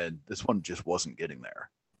match, and this one just wasn't getting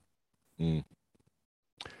there.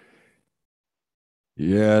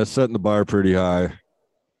 Yeah, setting the bar pretty high.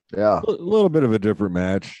 Yeah, A little bit of a different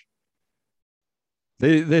match.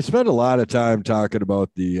 They spent a lot of time talking about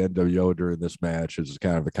the NWO during this match, which is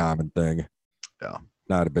kind of a common thing. Yeah,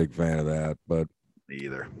 not a big fan of that, but me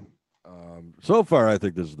either. So far, I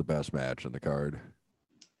think this is the best match on the card.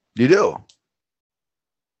 You do?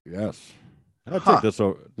 Yes, I'd take this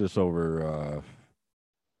over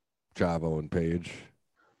Chavo and Page.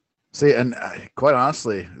 See, and quite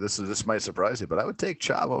honestly, this might surprise you, but I would take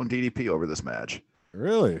Chavo and DDP over this match.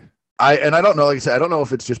 Really? I don't know. Like I said, I don't know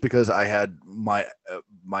if it's just because I had my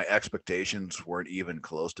expectations weren't even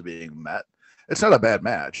close to being met. It's not a bad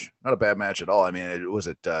match, not a bad match at all. I mean,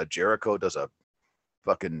 Jericho does a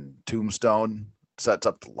fucking tombstone, sets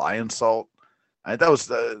up the lion salt. That was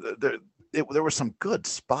there were some good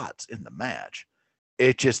spots in the match.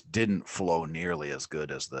 It just didn't flow nearly as good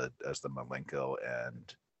as the Malenko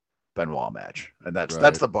and Benoit match, and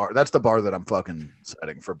that's the bar. That's the bar that I'm fucking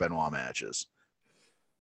setting for Benoit matches.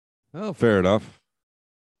 Oh, fair enough.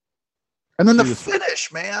 And then the finish,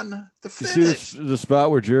 man. The finish. You see the spot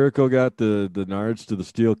where Jericho got the nards to the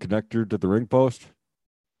steel connector to the ring post?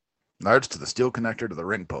 Nards to the steel connector to the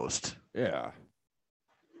ring post. Yeah.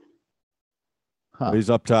 Huh. He's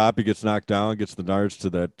up top. He gets knocked down, gets the nards to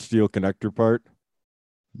that steel connector part.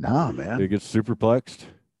 No, man. He gets superplexed.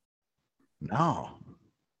 No.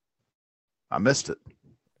 I missed it.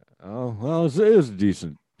 Oh, well, it was a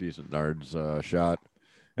decent nards shot.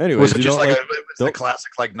 Anyways, was it just like a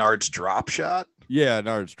classic like Nard's drop shot? Yeah,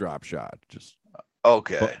 Nard's drop shot. Just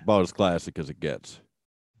okay. About as classic as it gets.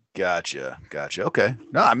 Gotcha. Okay.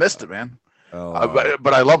 No, I missed it, man. Oh,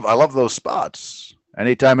 but I love those spots.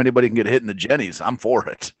 Anytime anybody can get hit in the jennies, I'm for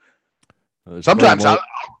it. Sometimes I'll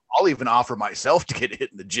even offer myself to get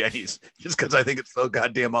hit in the jennies just because I think it's so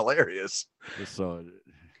goddamn hilarious. So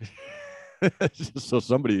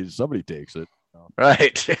somebody takes it.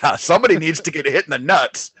 Right. Yeah. Somebody needs to get hit in the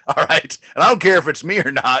nuts. All right. And I don't care if it's me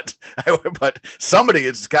or not, but somebody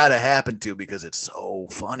it's got to happen to because it's so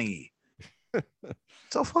funny.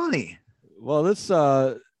 So funny. Well, this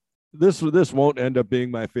won't end up being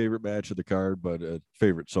my favorite match of the card, but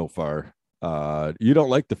favorite so far. You don't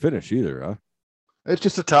like the finish either, huh? It's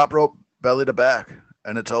just a top rope belly to back,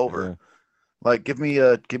 and it's over. Yeah. Like give me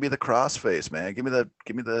the crossface, man. Give me the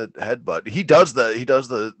headbutt. He does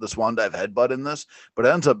the swan dive headbutt in this, but it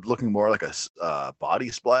ends up looking more like a body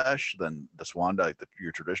splash than the swan dive,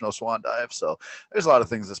 your traditional swan dive. So there's a lot of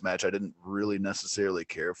things this match I didn't really necessarily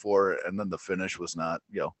care for, and then the finish was not.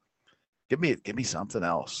 Give me something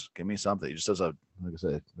else. Give me something. He just does like I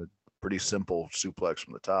said, a pretty simple suplex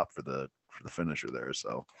from the top for the finisher there.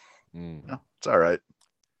 So it's all right.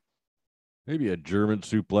 Maybe a German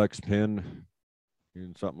suplex pin.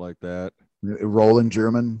 Something like that. A rolling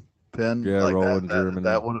German pin. Yeah, like rolling German.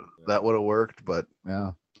 That would have worked, but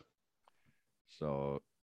yeah. So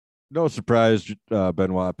no surprise,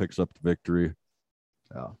 Benoit picks up the victory.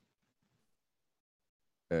 Yeah.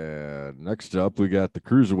 And next up, we got the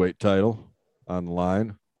Cruiserweight title on the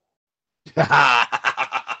line.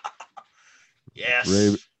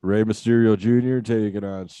 Yes. Rey Mysterio Jr. taking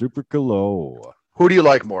on Super Calo. Who do you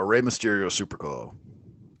like more, Rey Mysterio or Super Calo?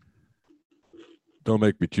 Don't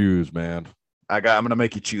make me choose, man. I'm going to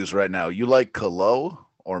make you choose right now. You like Calo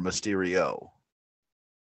or Mysterio?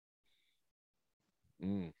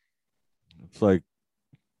 It's like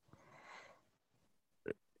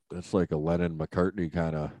that's like a Lennon McCartney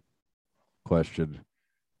kind of question.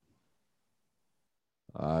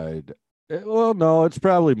 No, it's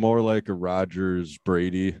probably more like a Rogers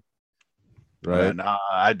Brady, right?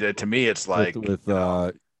 To me, it's like with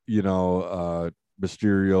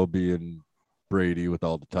Mysterio being Brady with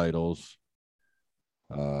all the titles.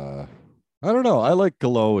 I don't know. I like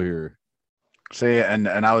Calo here. See, and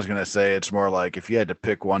I was gonna say it's more like if you had to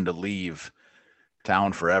pick one to leave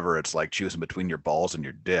town forever, it's like choosing between your balls and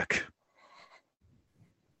your dick.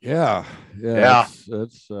 Yeah.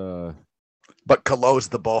 It's but Calo's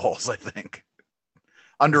the balls, I think.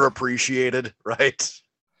 Underappreciated, right?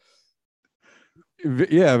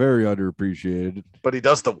 Yeah, very underappreciated. But he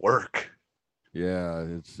does the work. Yeah,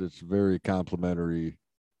 it's very complimentary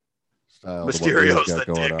style. Mysterio's the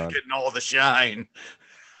dick getting all the shine.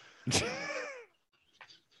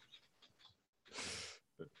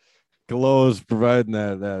 Calo's providing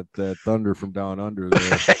that thunder from down under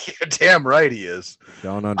there. You're damn right he is.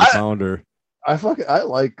 Down under pounder. I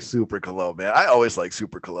like Super Calo, man. I always like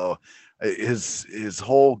Super Calo. His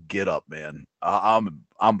whole get up, man.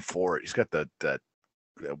 I'm for it. He's got that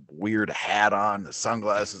weird hat on, the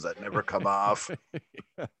sunglasses that never come off.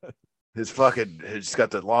 He's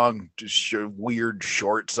got the long, weird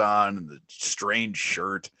shorts on and the strange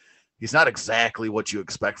shirt. He's not exactly what you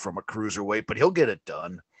expect from a cruiserweight, but he'll get it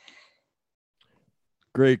done.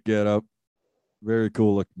 Great get up. Very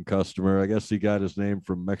cool looking customer. I guess he got his name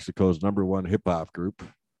from Mexico's #1 hip hop group.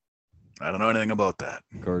 I don't know anything about that.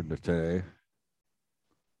 According to Tay.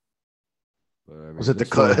 But, I mean, was it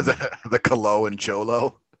the Colo and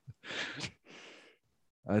Cholo?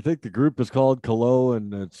 I think the group is called Colo,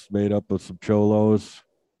 and it's made up of some cholos.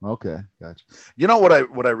 Okay, gotcha. You know what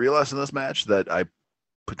I realized in this match that I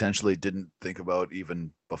potentially didn't think about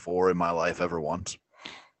even before in my life ever once?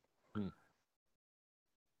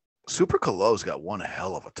 Super Colo's got one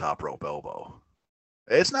hell of a top rope elbow.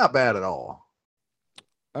 It's not bad at all.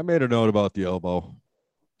 I made a note about the elbow.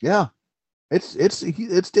 Yeah, it's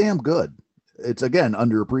damn good. It's again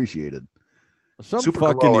underappreciated. Some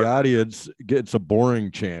fuck in the audience gets a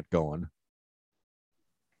boring chant going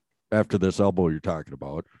after this elbow you're talking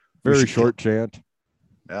about. Very short chant.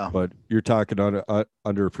 Yeah, but you're talking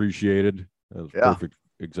underappreciated. That's a perfect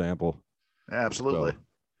example. Yeah, absolutely. So.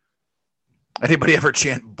 Anybody ever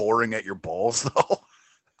chant boring at your balls though?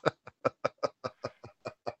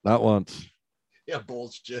 Not once. Yeah,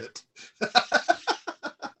 bullshit.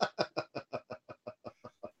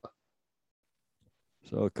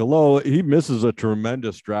 So Colo, he misses a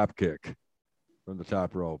tremendous drop kick from the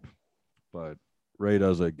top rope, but Ray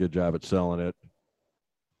does a good job at selling it.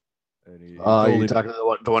 And you talking to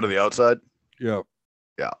the one to the outside? Yeah.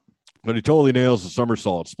 Yeah. But he totally nails the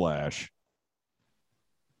somersault splash.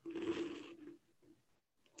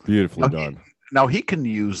 Beautifully done. Now he can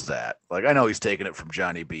use that. Like, I know he's taking it from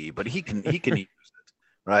Johnny B, but he can use it,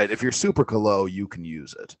 right? If you're Super Colo, you can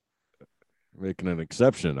use it. Making an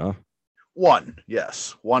exception, huh? One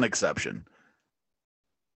exception.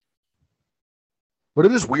 But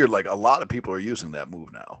it is weird. Like, a lot of people are using that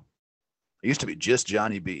move now. It used to be just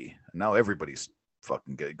Johnny B, and now everybody's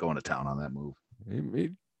fucking going to town on that move.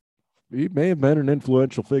 He may have been an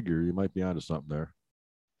influential figure. You might be onto something there.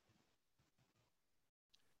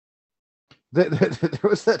 There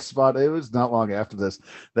was that spot. It was not long after this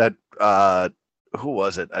that who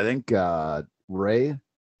was it? I think Ray.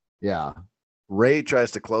 Yeah, Ray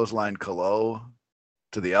tries to clothesline Colo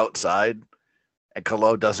to the outside, and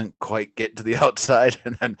Colo doesn't quite get to the outside,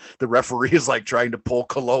 and then the referee is like trying to pull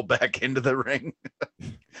Colo back into the ring,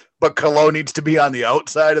 but Colo needs to be on the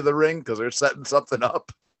outside of the ring because they're setting something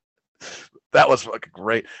up. That was fucking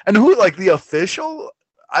great. And who, like, the official?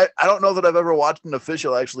 I don't know that I've ever watched an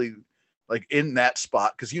official actually, like, in that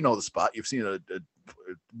spot, because you know the spot, you've seen it a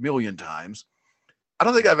million times. I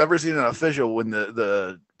don't think I've ever seen an official when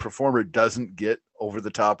the performer doesn't get over the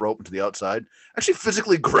top rope and to the outside actually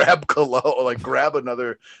physically grab Colo, like grab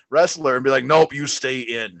another wrestler and be like, nope, you stay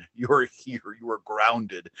in. You're here. You are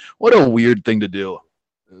grounded. What a weird thing to do.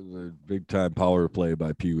 It was a big time power play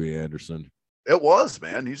by Pee Wee Anderson. It was,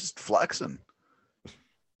 man. He's just flexing.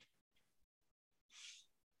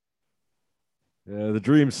 Yeah, the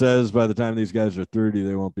dream says by the time these guys are 30,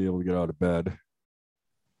 they won't be able to get out of bed.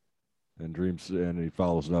 And he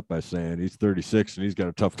follows it up by saying he's 36 and he's got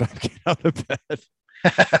a tough time getting out of bed.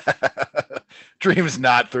 Dream's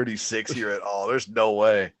not 36 here at all. There's no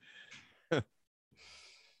way. I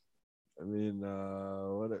mean,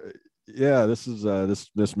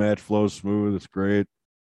 this match flows smooth. It's great.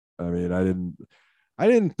 I mean, I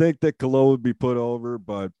didn't think that Colo would be put over,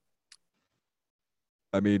 but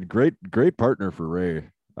I mean, great partner for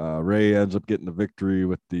Ray. Ray ends up getting the victory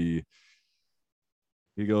with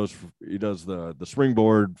he does the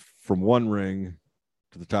springboard from one ring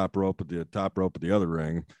to the top rope of the other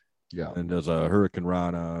ring. Yeah. And does a Hurricane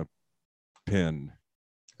Rana pin.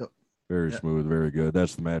 Yep. Very smooth, very good.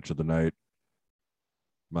 That's the match of the night,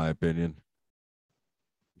 in my opinion.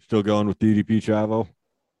 Still going with DDP Chavo?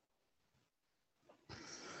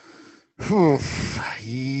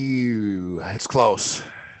 It's close.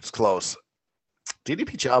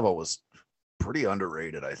 DDP Chavo was pretty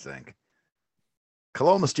underrated, I think.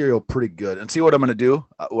 Colo Mysterio pretty good. And see what I'm going to do?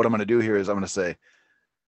 What I'm going to do here is I'm going to say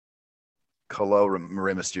Colo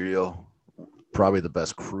Rey Mysterio, probably the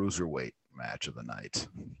best cruiserweight match of the night.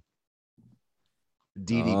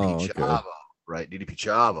 DDP Chavo, right? DDP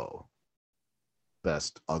Chavo,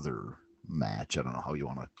 best other match. I don't know how you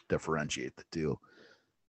want to differentiate the two.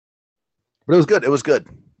 But it was good.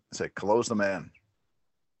 I say Colo's the man.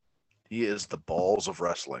 He is the balls of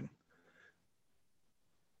wrestling.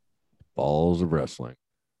 Balls of wrestling.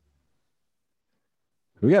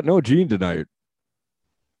 We got no Gene tonight.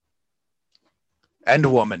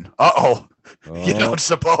 And woman. Uh-oh. You don't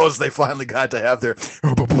suppose they finally got to have their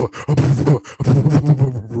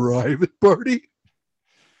private party?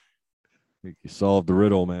 I think you solved the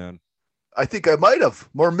riddle, man. I think I might have.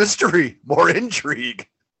 More mystery, more intrigue.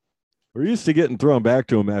 We're used to getting thrown back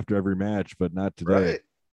to him after every match, but not today. Right.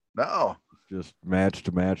 No. Just match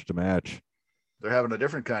to match to match. They're having a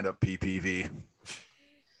different kind of PPV.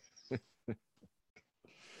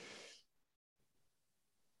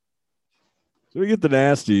 So we get the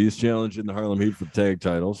Nasties challenging the Harlem Heat for the tag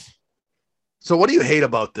titles. So what do you hate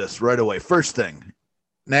about this right away? First thing,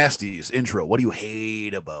 Nasties intro. What do you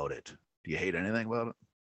hate about it? Do you hate anything about it?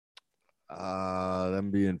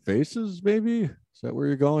 Them being faces, maybe? Is that where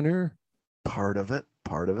you're going here? Part of it.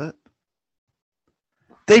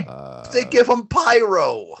 They give them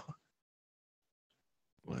pyro.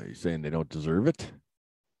 What, are you saying they don't deserve it?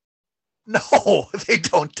 No, they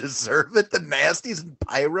don't deserve it. The Nasties and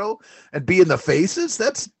pyro and being the faces.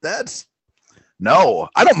 That's no.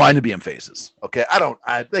 I don't mind to be in faces. Okay,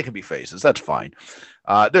 they can be faces. That's fine.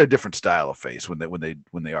 They're a different style of face when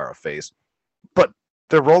they are a face. But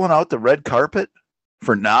they're rolling out the red carpet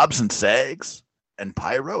for knobs and sags and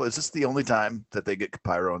pyro. Is this the only time that they get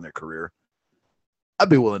pyro in their career? I'd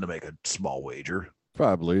be willing to make a small wager.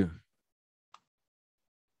 Probably.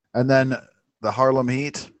 And then the Harlem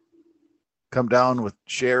Heat come down with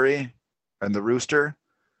Sherry and the Rooster.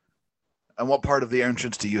 And what part of the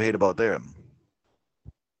entrance do you hate about them?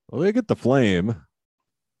 Well, they get the flame.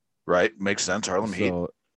 Right. Makes sense. Harlem Heat.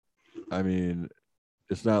 I mean,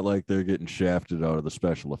 it's not like they're getting shafted out of the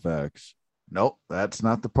special effects. Nope. That's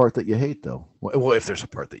not the part that you hate, though. Well, if there's a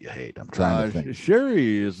part that you hate, I'm trying to think.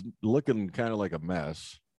 Sherry is looking kind of like a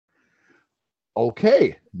mess.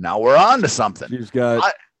 Okay. Now we're on to something. She's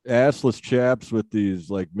got assless chaps with these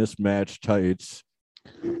like mismatched tights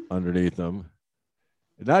underneath them.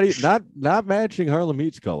 Not matching Harlem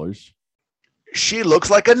Heat's colors. She looks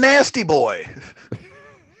like a nasty boy.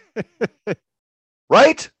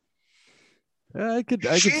 Right? Yeah, I could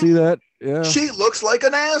see that. Yeah. She looks like a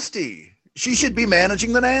nasty. She should be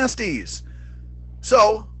managing the Nasties.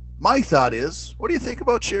 So my thought is, what do you think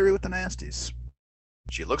about Sherry with the Nasties?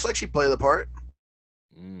 She looks like she'd play the part.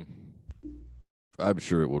 I'm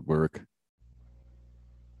sure it would work.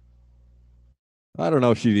 I don't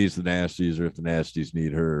know if she needs the Nasties or if the Nasties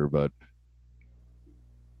need her, but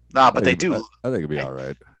but they do. I think it'd be all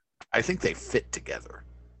right. I think they fit together.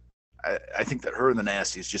 I think that her and the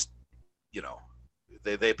Nasties just,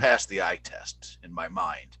 they pass the eye test in my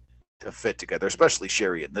mind to fit together, especially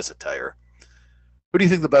Sherry in this attire. Who do you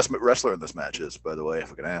think the best wrestler in this match is, by the way, if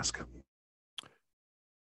we can ask?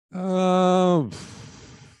 Yeah,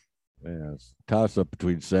 it's a toss up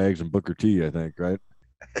between Sags and Booker T, I think, right?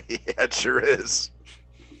 Yeah, it sure is.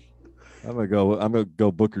 I'm gonna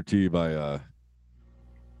go Booker T by a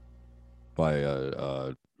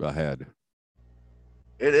head.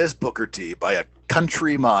 It is Booker T by a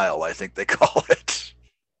country mile, I think they call it.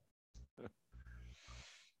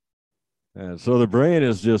 And so the brain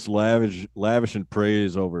is just lavishing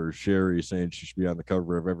praise over Sherry, saying she should be on the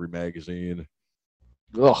cover of every magazine.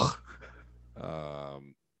 Ugh.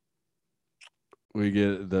 We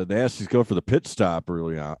get the Nasties go for the pit stop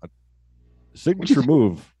early on. Signature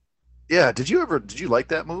move. Yeah. Did you like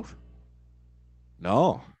that move?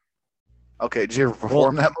 No. Okay. Did you ever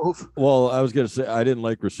perform that move? Well, I was going to say I didn't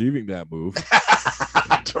like receiving that move.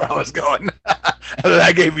 That's where I was going.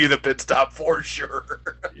 That gave you the pit stop for sure.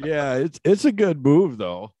 Yeah, it's a good move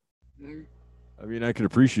though. I mean, I can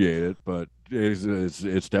appreciate it, but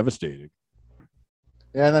it's devastating.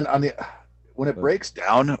 Yeah, and then when it breaks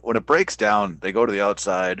down, they go to the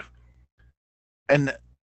outside, and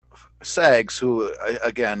Sags, who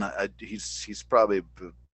again, he's probably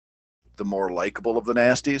the more likable of the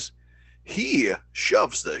Nasties, he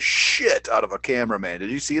shoves the shit out of a cameraman.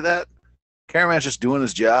 Did you see that? Cameraman's just doing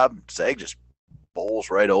his job. Sag just bowls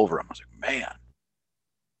right over him. I was like, man,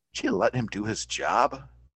 did you let him do his job?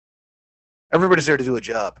 Everybody's there to do a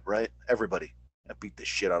job, right? Everybody. I beat the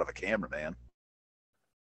shit out of a cameraman.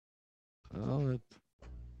 Well,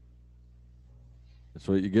 that's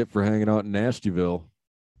what you get for hanging out in Nastyville.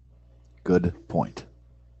 Good point.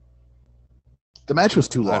 The match was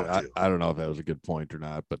too long, too. I don't know if that was a good point or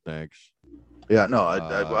not, but thanks. Yeah, no.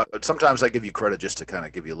 I sometimes I give you credit just to kind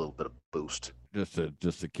of give you a little bit of boost, just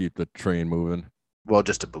to keep the train moving. Well,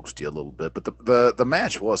 just to boost you a little bit, but the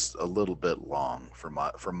match was a little bit long for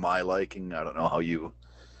my liking. I don't know how you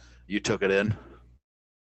took it in.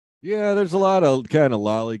 Yeah, there's a lot of kind of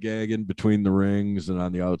lollygagging between the rings and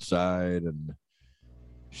on the outside, and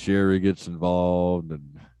Sherry gets involved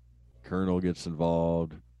and Colonel gets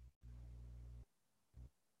involved.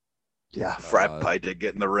 Yeah, Fry Pie did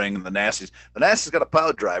get in the ring, and the Nasty's got a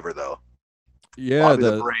pile driver though. Yeah, Bobby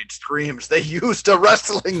the Brain screams. They used a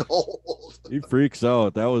wrestling hold. He freaks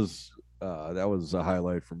out. That was a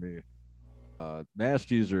highlight for me.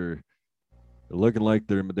 Nasties are looking like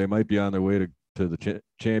they might be on their way to the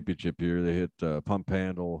championship here. They hit pump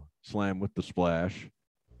handle slam with the splash,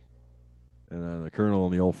 and then the Colonel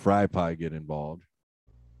and the old Fry Pie get involved.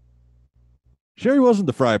 Sherry wasn't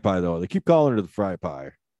the Fry Pie though. They keep calling her the Fry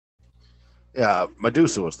Pie. Yeah,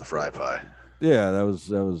 Medusa was the Fry Pie. Yeah, that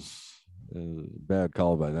was a bad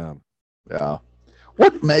call by them. Yeah.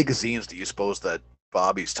 What magazines do you suppose that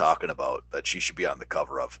Bobby's talking about that she should be on the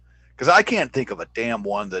cover of? Because I can't think of a damn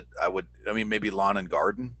one that I would. I mean, maybe Lawn and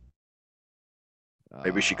Garden.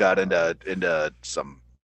 Maybe she got into some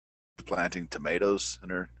planting tomatoes in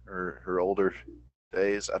her older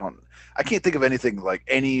days. I can't think of anything like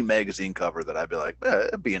any magazine cover that I'd be like,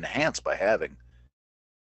 it'd be enhanced by having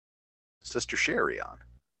Sister Sherry on.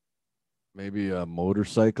 Maybe a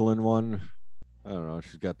motorcycling one. I don't know.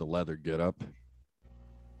 She's got the leather get up.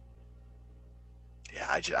 Yeah,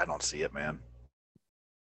 I don't see it, man.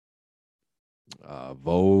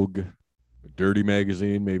 Vogue, a dirty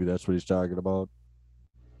magazine. Maybe that's what he's talking about.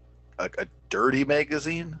 A dirty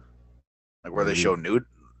magazine, like where they show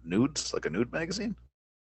nudes, like a nude magazine.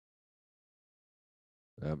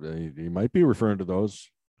 He might be referring to those.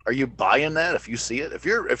 Are you buying that if you see it? If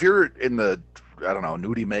you're in the, I don't know,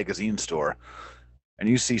 nudie magazine store and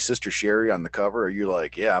you see Sister Sherry on the cover, are you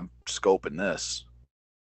like, yeah, I'm scoping this?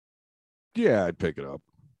 Yeah, I'd pick it up.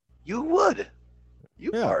 You would.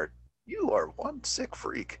 You are one sick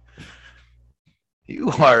freak.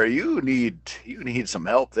 You need some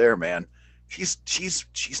help there, man.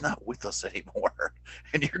 She's not with us anymore.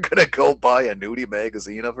 And you're gonna go buy a nudie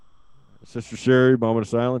magazine of her? Sister Sherry, moment of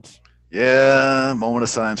silence. Yeah, moment of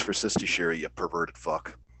silence for Sister Sherry, you perverted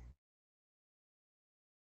fuck.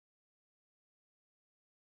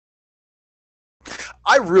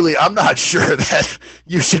 I'm not sure that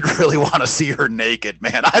you should really want to see her naked,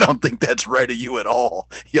 man. I don't think that's right of you at all,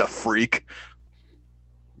 you freak.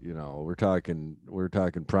 You know, we're talking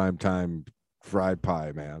prime time fried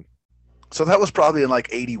pie, man. So that was probably in like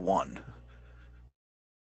 81.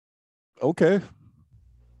 Okay,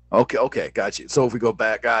 got you. So if we go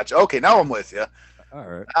back, gotcha. Okay, now I'm with you. All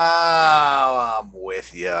right. I'm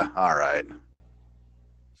with you. All right.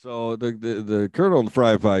 So the Colonel and the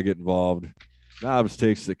Fry Pie get involved. Knobs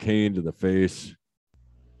takes the cane to the face.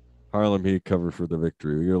 Harlem Heat cover for the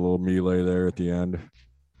victory. We get a little melee there at the end.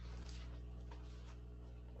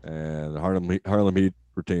 And Harlem Heat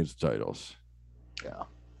retains the titles. Yeah.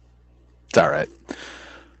 It's all right.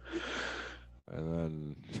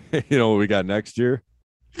 And then, you know what we got next year?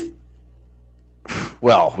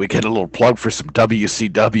 Well, we get a little plug for some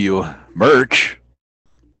WCW merch.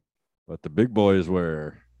 What the big boys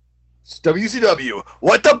wear. It's WCW,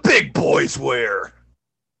 what the big boys wear.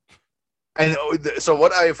 And so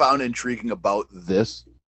what I found intriguing about this,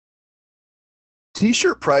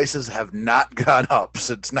 T-shirt prices have not gone up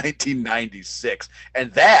since 1996.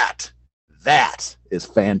 And that is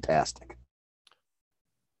fantastic.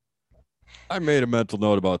 I made a mental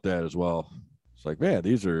note about that as well. It's like, man,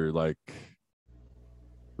 these are like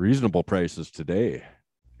reasonable prices today.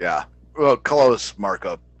 Yeah. Well, clothes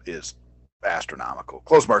markup is astronomical.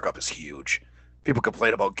 Clothes markup is huge. People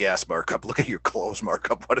complain about gas markup. Look at your clothes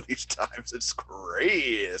markup one of these times. It's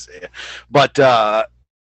crazy. But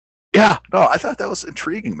yeah, no, I thought that was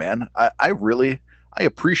intriguing, man. I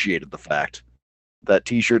appreciated the fact that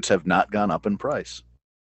T-shirts have not gone up in price.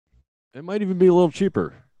 It might even be a little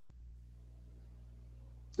cheaper.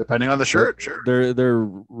 Depending on the shirt, sure. They're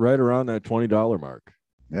right around that $20 mark.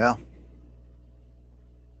 Yeah.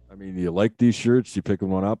 I mean, you like these shirts? You picking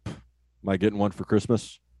one up? Am I getting one for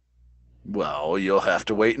Christmas? Well, you'll have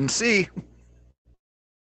to wait and see.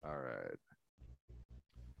 All right.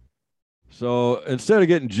 So instead of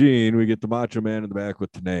getting Gene, we get the Macho Man in the back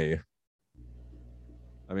with Tenay.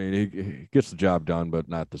 I mean, he gets the job done, but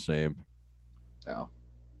not the same. No.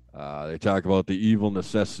 They talk about the evil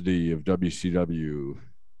necessity of WCW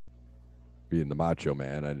being the Macho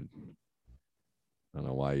Man. I don't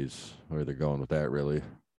know where they're going with that, really.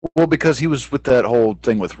 Well, because he was with that whole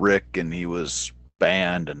thing with Rick, and he was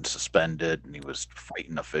banned and suspended, and he was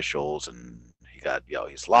fighting officials, and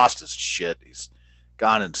he's lost his shit. He's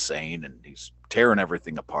gone insane, and he's tearing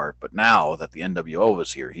everything apart. But now that the NWO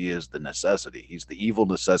is here, he is the necessity. He's the evil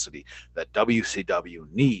necessity that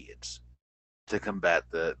WCW needs to combat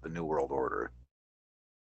the New World Order.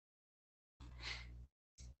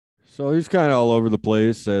 So he's kind of all over the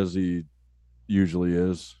place, as he usually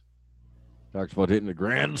is. Talks about hitting a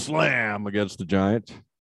grand slam against the Giant.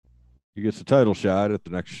 He gets a title shot at the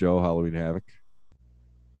next show, Halloween Havoc.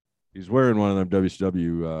 He's wearing one of them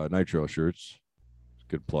WCW Nitro shirts.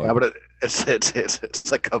 Good plug. Yeah, but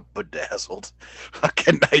it's like a bedazzled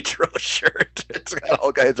fucking Nitro shirt. It's got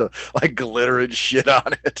all kinds of like glitter and shit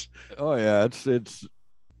on it. Oh yeah, it's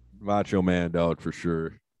Macho Man out for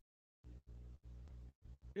sure.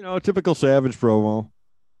 You know, typical Savage promo.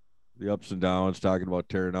 The ups and downs, talking about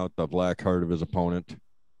tearing out the black heart of his opponent.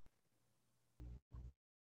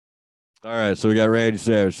 All right, so we got Randy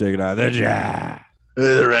Savage taking on the Jai.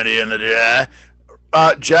 Randy and the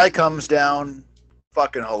Jai. Jai comes down,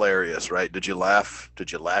 fucking hilarious, right? Did you laugh?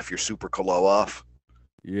 Did you laugh your super colo off?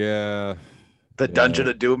 Yeah. The Dungeon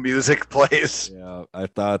of Doom music plays. Yeah, I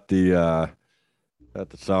thought the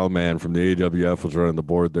sound man from the AWF was running the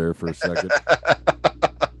board there for a second.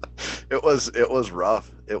 It was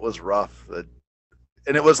rough. It was rough.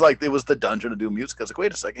 And it was the Dungeon of Doom music. I was like,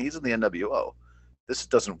 wait a second, he's in the NWO. This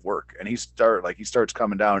doesn't work. And he starts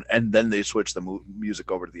coming down, and then they switch the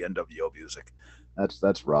music over to the NWO music.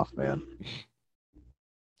 That's rough, man.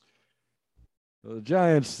 Well, the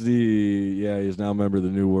Giants, he's now a member of the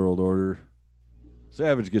New World Order.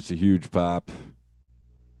 Savage gets a huge pop.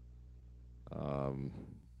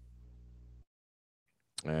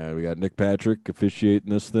 And we got Nick Patrick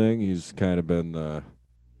officiating this thing. He's kind of been a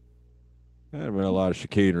lot of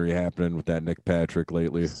chicanery happening with that Nick Patrick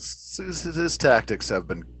lately. His tactics have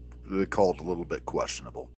been called a little bit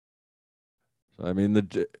questionable. I mean,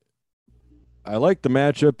 I like the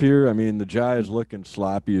matchup here. I mean, the Jai is looking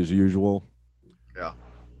sloppy as usual. Yeah.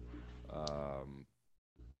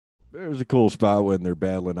 There's a cool spot when they're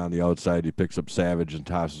battling on the outside. He picks up Savage and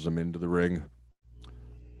tosses him into the ring.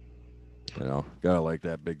 You know, gotta like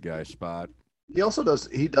that big guy spot. He also does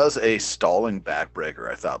a stalling backbreaker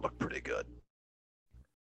I thought looked pretty good.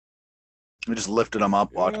 He just lifted him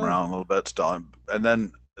up, walked him around a little bit, stalling. And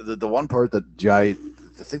then the one part the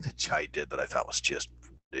thing that Jai did that I thought was just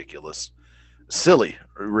ridiculous. Silly,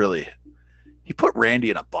 really. He put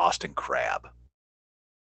Randy in a Boston Crab.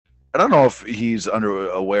 I don't know if he's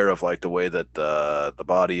aware of like the way that the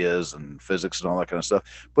body is and physics and all that kind of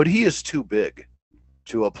stuff, but he is too big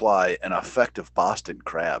to apply an effective Boston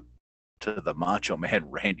Crab to the Macho Man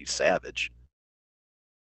Randy Savage.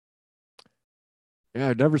 Yeah,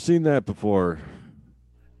 I've never seen that before.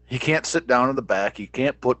 He can't sit down in the back. He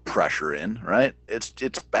can't put pressure in, right? It's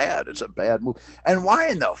bad. It's a bad move. And why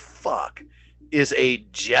in the fuck is a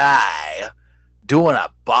Jai doing a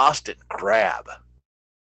Boston Crab?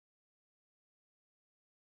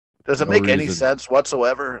 Does it make any sense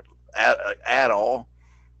whatsoever at all?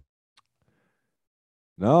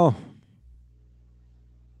 No.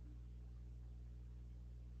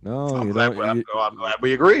 I'm glad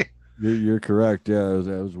we agree. You're correct. Yeah,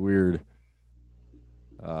 that was weird.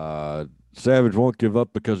 Savage won't give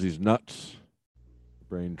up because he's nuts.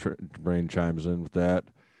 Brain chimes in with that.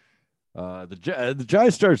 The Jai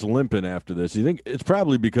starts limping after this. You think it's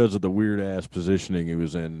probably because of the weird ass positioning he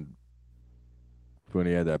was in when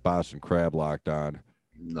he had that Boston Crab locked on.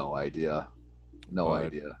 No idea.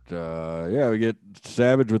 Yeah, we get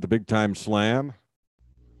Savage with the big time slam.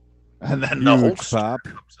 And then the whole pop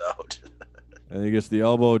comes out. And he gets the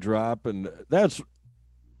elbow drop. And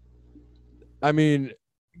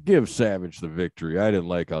give Savage the victory. I didn't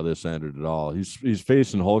like how this ended at all. He's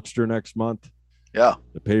facing Hulkster next month. Yeah.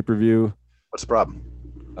 The pay-per-view. What's the problem?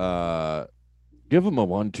 Give him a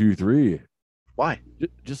 1, 2, 3. Why?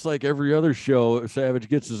 Just like every other show, Savage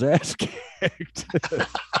gets his ass kicked.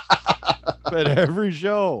 But every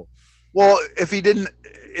show. Well, if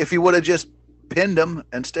he would have just pinned him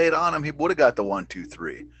and stayed on him, he would have got the 1, 2,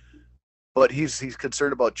 3. But he's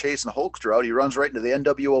concerned about chasing Hulkster out. He runs right into the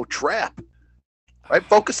NWO trap. Right?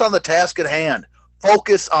 Focus on the task at hand.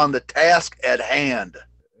 Focus on the task at hand.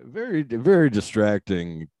 Very, very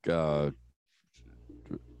distracting bunch,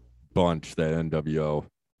 that NWO.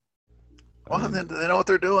 Well, they know what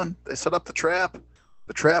they're doing. They set up the trap.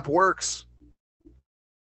 The trap works.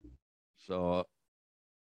 So,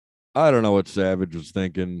 I don't know what Savage was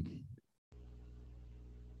thinking.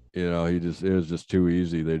 You know, it was just too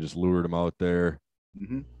easy. They just lured him out there.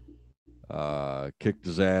 Mm-hmm. Kicked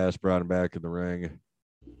his ass, brought him back in the ring.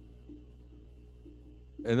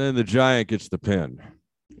 And then the Giant gets the pin.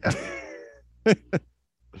 Yeah.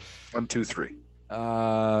 1, 2, 3.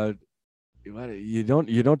 You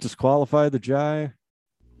don't disqualify the Jai?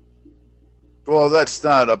 Well, that's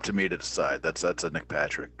not up to me to decide. That's a Nick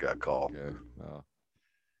Patrick call. Okay. Well,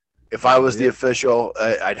 if I was the official,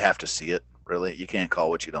 I'd have to see it. Really, you can't call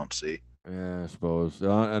what you don't see. Yeah, I suppose.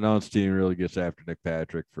 The announce team really gets after Nick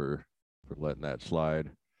Patrick for letting that slide.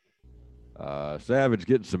 Savage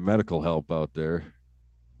getting some medical help out there.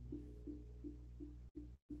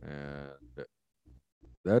 And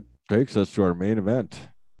that takes us to our main event.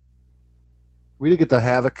 We did get the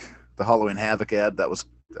Halloween Havoc ad. That was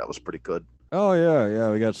pretty good. Oh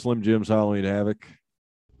yeah. We got Slim Jim's Halloween Havoc.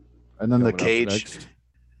 And then the cage.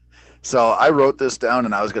 So I wrote this down,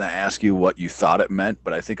 and I was going to ask you what you thought it meant,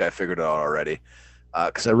 but I think I figured it out already.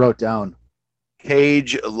 Because I wrote down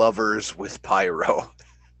cage lovers with pyro.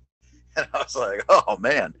 And I was like, oh,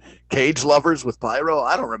 man, cage lovers with pyro?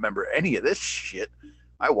 I don't remember any of this shit.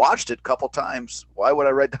 I watched it a couple times. Why would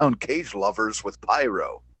I write down cage lovers with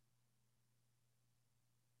pyro?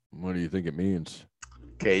 What do you think it means?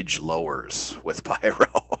 Cage lowers with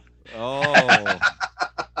pyro. Oh,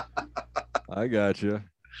 I got you.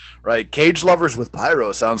 Right. Cage lovers with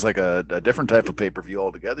pyro sounds like a different type of pay-per-view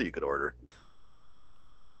altogether you could order.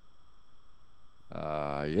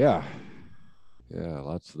 Yeah,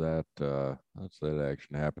 lots of that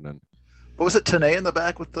action happening. What was it, Tenay in the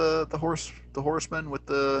back with the horseman with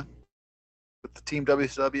the team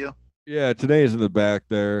WCW? Yeah, Tenay's in the back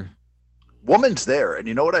there. Woman's there, and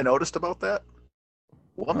you know what I noticed about that?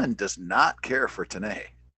 Woman does not care for Tenay.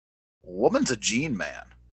 Woman's a Gene man.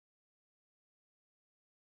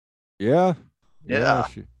 Yeah.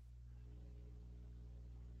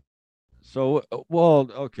 So, well,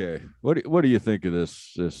 okay. What do you think of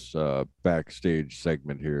this backstage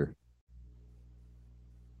segment here?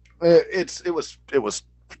 It was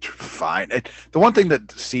fine. The one thing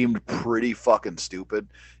that seemed pretty fucking stupid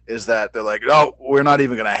is that they're like, no, we're not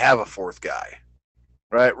even gonna have a fourth guy,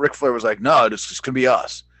 right? Ric Flair was like, no, it's just gonna be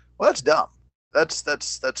us. Well, that's dumb. That's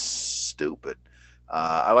stupid.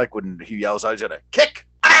 I like when he yells out, he's gonna kick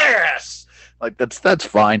ass. Like that's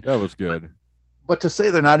fine. That was good. But to say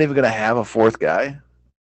they're not even gonna have a fourth guy,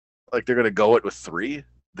 like they're gonna go it with three,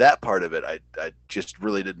 that part of it, I just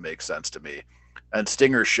really didn't make sense to me. And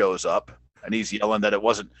Stinger shows up and he's yelling that it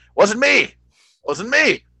wasn't me. Wasn't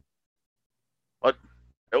me. What?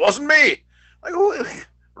 It wasn't me. Like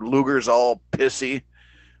Luger's all pissy.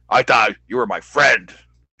 I thought you were my friend.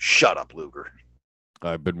 Shut up, Luger.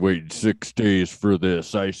 I've been waiting 6 days for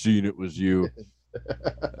this. I seen it was you.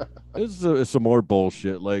 It's some more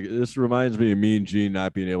bullshit. Like, this reminds me of Mean Gene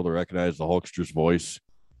not being able to recognize the Hulkster's voice.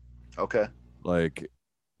 Okay. Like,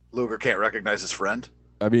 Luger can't recognize his friend.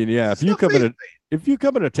 I mean, yeah, if you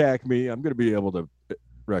come and attack me, I'm going to be able to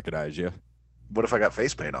recognize you. What if I got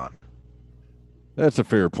face paint on? That's a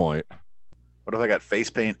fair point. What if I got face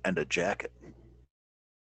paint and a jacket?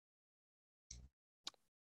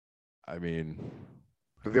 I mean,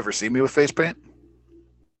 have you ever seen me with face paint?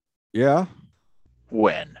 Yeah.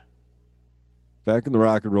 When? Back in the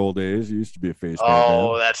rock and roll days, you used to be a face paint.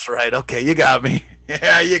 Oh, man. That's right. Okay, you got me.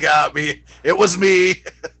 Yeah, you got me. It was me.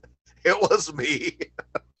 It was me.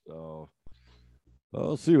 So,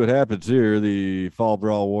 we'll see what happens here. The Fall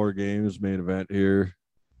Brawl War Games main event here.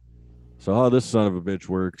 So how this son of a bitch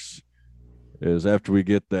works is after we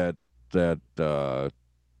get that the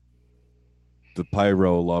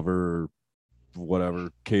pyro lover or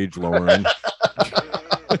whatever, cage lowering.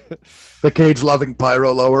 The cage loving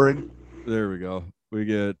pyro lowering. There we go. We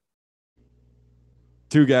get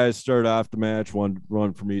 2 guys start off the match, one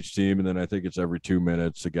from each team, and then I think it's every 2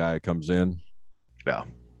 minutes a guy comes in. Yeah.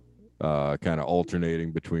 Kind of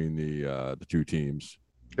alternating between the 2 teams.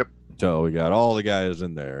 Yep. So we got all the guys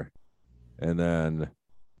in there. And then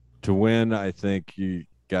to win, I think you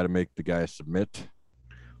got to make the guy submit.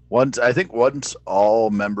 Once all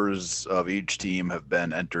members of each team have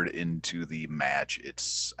been entered into the match,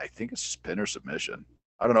 I think it's just pin or submission.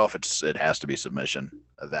 I don't know if it has to be submission.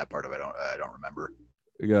 That part of it, I don't remember.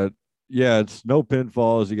 It's no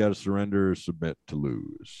pinfalls. You got to surrender or submit to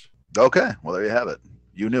lose. Okay, well there you have it.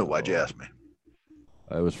 You knew. Why'd you ask me?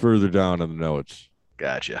 I was further down in the notes.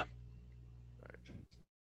 Gotcha.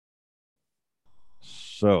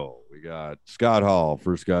 So we got Scott Hall,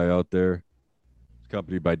 first guy out there,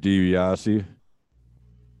 accompanied by DiBiase,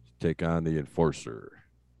 take on the Enforcer.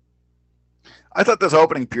 I thought this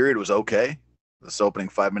opening period was okay. This opening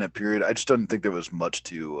 5-minute period, I just didn't think there was much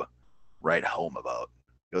to write home about.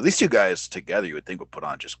 These 2 guys together, you would think would put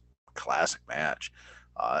on just a classic match.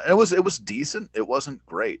 And it was decent. It wasn't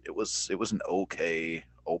great. It was an okay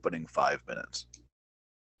opening 5 minutes.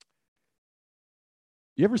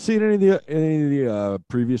 You ever seen any of the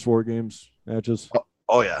previous War Games matches?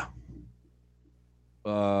 Oh yeah.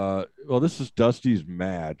 Well, this is Dusty's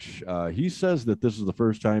match. He says that this is the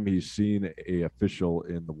first time he's seen a official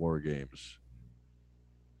in the War Games.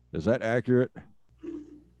 Is that accurate?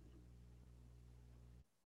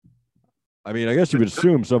 I mean, I guess you would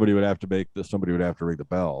assume somebody would have to ring the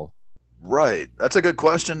bell. Right. That's a good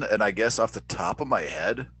question. And I guess off the top of my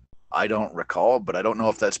head, I don't recall, but I don't know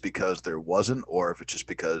if that's because there wasn't or if it's just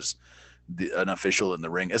because an official in the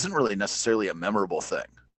ring isn't really necessarily a memorable thing.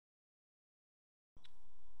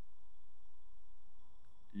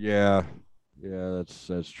 Yeah,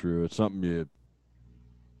 that's true. It's something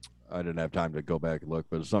I didn't have time to go back and look,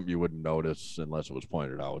 but it's something you wouldn't notice unless it was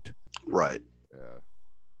pointed out. Right. Yeah.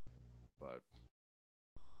 But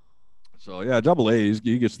so yeah, Double A,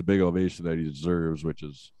 he gets the big ovation that he deserves, which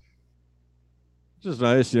is just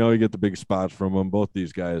nice. You get the big spots from him. Both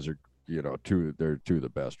these guys are, they're two of the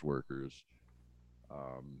best workers.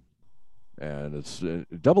 And it's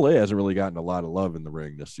Double A hasn't really gotten a lot of love in the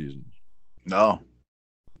ring this season. No,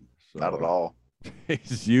 not at all.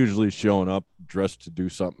 He's usually showing up dressed to do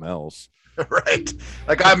something else. Right.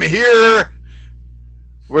 Like, I'm here.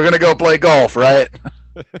 We're gonna go play golf, right?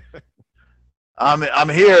 I'm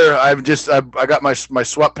here. I got my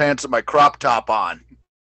sweatpants and my crop top on.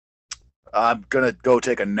 I'm gonna go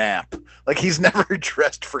take a nap. Like, he's never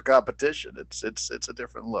dressed for competition. It's a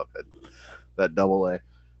different look. That Double A.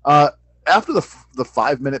 After the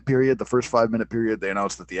 5-minute period, the first 5-minute period, they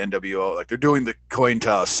announced that the NWO, like, they're doing the coin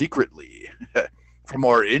toss secretly for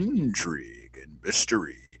more intrigue and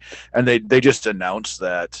mystery. And they just announced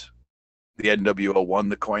that the NWO won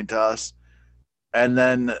the coin toss. And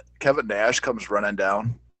then Kevin Nash comes running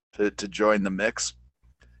down to join the mix.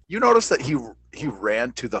 You notice that he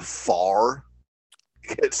ran to the far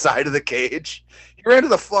side of the cage. He ran to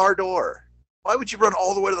the far door. Why would you run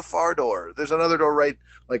all the way to the far door? There's another door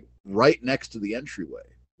right next to the entryway.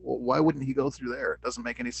 Well, why wouldn't he go through there? It doesn't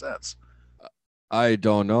make any sense. I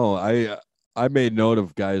don't know. I made note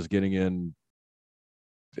of guys getting in.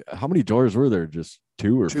 How many doors were there? Just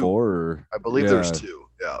two or four? Or, I believe there's 2.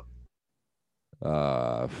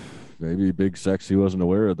 Yeah. Maybe Big Sexy wasn't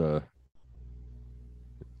aware of the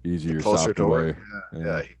easier softer way.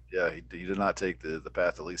 Yeah. He did not take the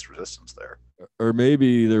path of least resistance there. Or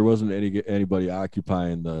maybe there wasn't anybody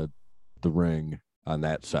occupying the ring on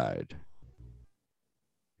that side.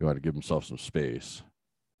 You want to give himself some space.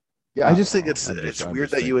 Yeah, I just think it's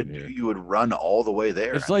weird that you would run all the way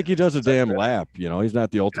there. It's like he does a damn lap. He's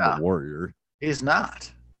not the ultimate warrior. He's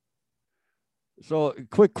not. So,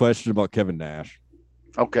 quick question about Kevin Nash.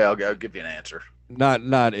 Okay, I'll give you an answer.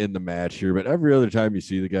 Not in the match here, but every other time you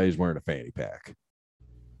see the guy, he's wearing a fanny pack.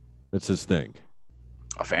 That's his thing.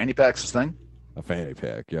 A fanny pack's his thing? A fanny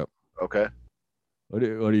pack, yep. Okay. What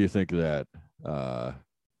do you think of that?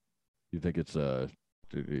 You think it's a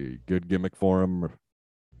good gimmick for him?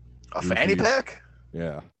 A fanny pack?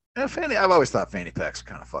 Yeah. I've always thought fanny packs are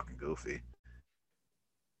kind of fucking goofy.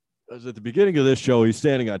 Because at the beginning of this show, he's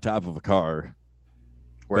standing on top of a car.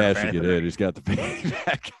 Bashing it in. He's got the fanny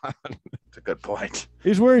pack on. That's a good point.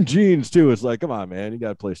 He's wearing jeans, too. It's like, come on, man. You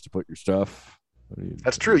got a place to put your stuff.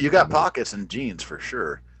 That's true. You got pockets and jeans for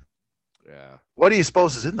sure. Yeah. What do you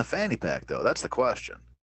suppose is in the fanny pack, though? That's the question.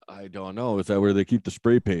 I don't know. Is that where they keep the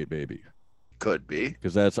spray paint, baby? Could be.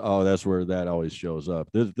 Because that's where that always shows up.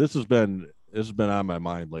 This has been on my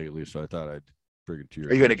mind lately, so I thought I'd bring it to you.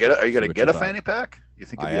 Are you gonna get a fanny pack? You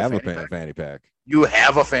think I have a fanny pack? You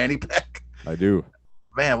have a fanny pack? I do.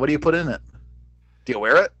 Man, what do you put in it? Do you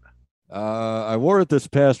wear it? I wore it this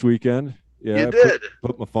past weekend. Yeah, you did.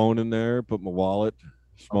 Put my phone in there. Put my wallet,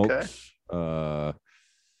 smokes,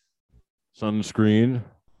 sunscreen,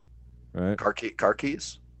 right? Car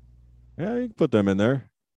keys. Yeah, you can put them in there.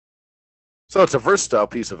 So it's a versatile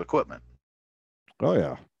piece of equipment. Oh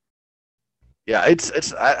yeah. Yeah,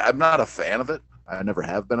 I'm not a fan of it. I never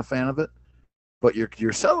have been a fan of it. But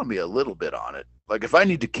you're selling me a little bit on it. Like, if I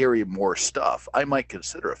need to carry more stuff, I might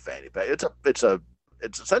consider a fanny pack. It's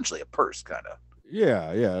essentially a purse, kind of.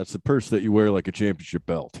 Yeah. It's a purse that you wear like a championship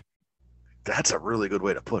belt. That's a really good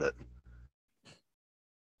way to put it.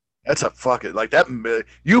 That's a fucking like that.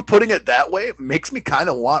 You putting it that way makes me kind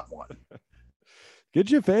of want one. Get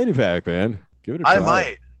you a fanny pack, man. Give it a try. I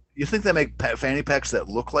might. You think they make fanny packs that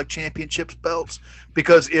look like championships belts?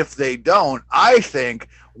 Because if they don't, I think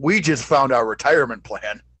we just found our retirement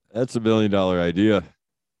plan. That's $1 million idea.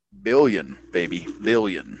 Billion, baby.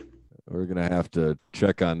 Billion. We're going to have to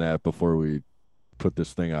check on that before we put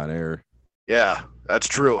this thing on air. Yeah, that's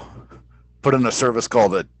true. Put in a service call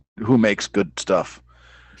that who makes good stuff.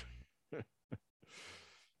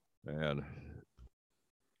 Man.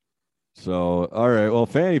 So, all right. Well,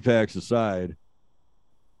 fanny packs aside.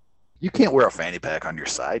 You can't wear a fanny pack on your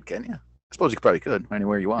side, can you? I suppose you probably could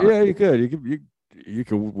anywhere you want. Yeah, you could. You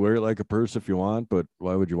could wear it like a purse if you want, but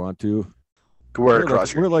why would you want to? You could wear it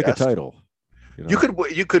across your chest. Wear like a title.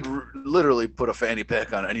 You could literally put a fanny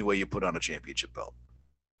pack on any way you put on a championship belt.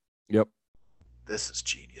 Yep. This is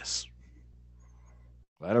genius.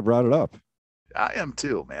 Glad I brought it up. I am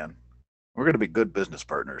too, man. We're going to be good business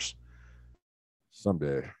partners.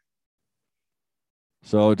 Someday.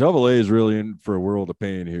 So Double A is really in for a world of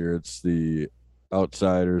pain here. It's the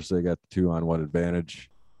outsiders. They got the 2-on-1 advantage.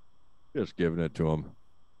 Just giving it to them.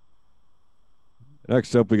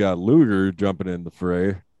 Next up, we got Luger jumping in the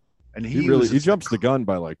fray. And he jumps the gun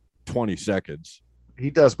by like 20 seconds. He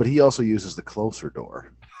does, but he also uses the closer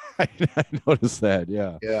door. I noticed that.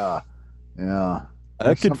 Yeah. Yeah. Yeah.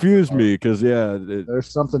 That confused me because,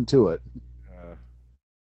 there's something to it.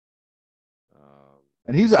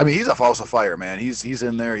 And he's a falsifier, man. He's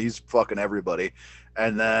in there. He's fucking everybody.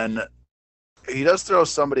 And then he does throw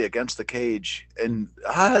somebody against the cage. And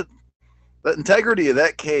the integrity of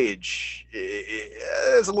that cage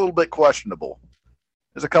is a little bit questionable.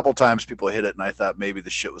 There's a couple times people hit it, and I thought maybe the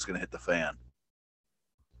shit was going to hit the fan.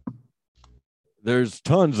 There's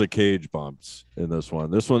tons of cage bumps in this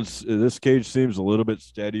one. This cage seems a little bit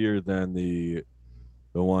steadier than the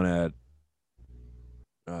one at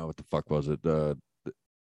what the fuck was it?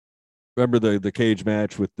 Remember the cage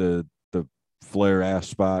match with the Flair ass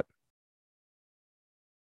spot?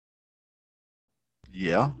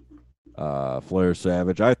 Yeah. Flair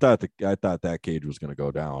Savage. I thought that cage was going to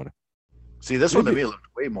go down. See, this one to me looked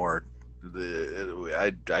way more.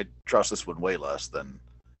 I trust this one way less than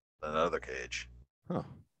another cage. Huh.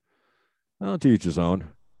 Well, to each his own.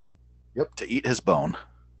 Yep, to eat his bone.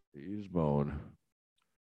 To eat his bone.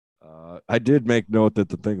 I did make note that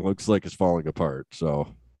the thing looks like it's falling apart. So,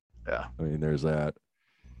 yeah. I mean, there's that.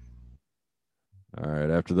 All right.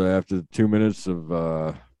 After 2 minutes of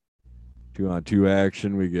 2-on-2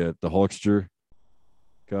 action, we get the Hulkster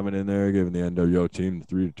coming in there, giving the NWO team the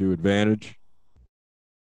 3-2 advantage.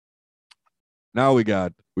 Now we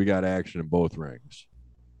got action in both rings.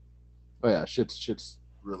 Oh yeah, shit's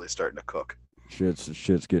really starting to cook.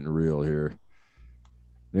 Shit's getting real here.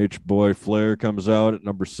 Nature Boy Flair comes out at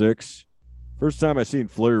number 6. First time I seen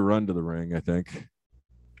Flair run to the ring, I think.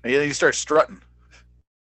 And he starts strutting.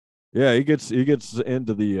 Yeah, he gets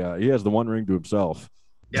into the he has the one ring to himself.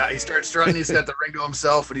 Yeah, he starts strutting. He's got the ring to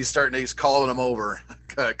himself, and he's calling him over.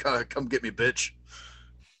 Come get me, bitch.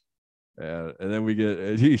 Yeah, and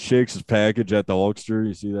then he shakes his package at the Hulkster.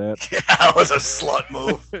 You see that? Yeah, that was a slut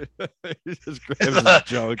move. He just grabs his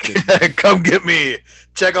junk. Come get me.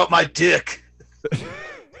 Check out my dick.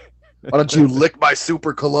 Why don't you lick my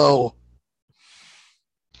super colo?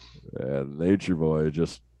 Yeah, Nature Boy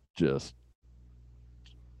just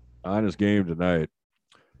on his game tonight.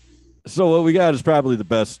 So what we got is probably the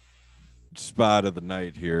best spot of the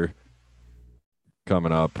night here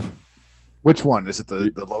coming up. Which one is it?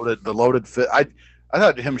 The loaded fit? I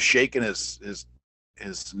thought him shaking his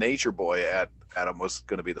Nature Boy at him was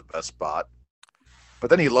going to be the best spot, but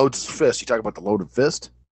then he loads his fist. You talk about the loaded fist?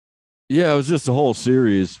 Yeah, it was just a whole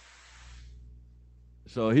series.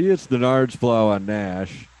 So he hits the Nards plow on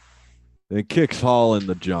Nash, then kicks Hall in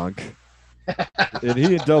the junk. And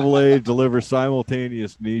he and Double A deliver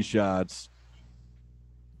simultaneous knee shots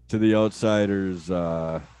to the outsiders.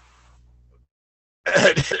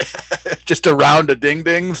 Just a round of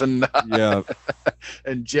ding-dings and yeah,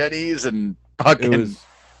 and Jennies and fucking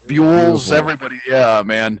Buells, everybody. Yeah,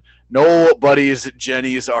 man. Nobody's at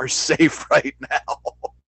Jennies are safe right now.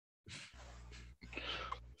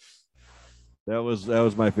 That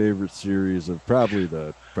was my favorite series of probably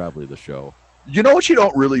the show. You know what you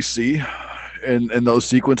don't really see in those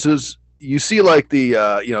sequences? You see like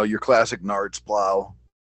the your classic Nards plow,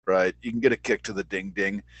 right? You can get a kick to the ding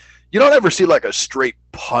ding. You don't ever see like a straight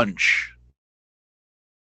punch,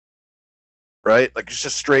 right? Like it's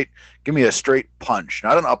just straight. Give me a straight punch,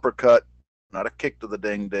 not an uppercut, not a kick to the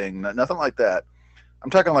ding ding, nothing like that. I'm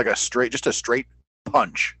talking like just a straight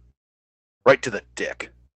punch, right to the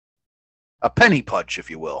dick. A penny punch, if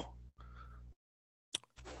you will.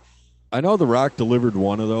 I know The Rock delivered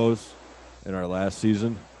one of those in our last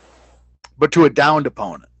season. But to a downed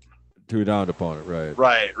opponent. To a downed opponent, right.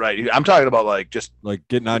 Right. I'm talking about like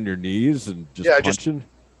getting on your knees and just punching.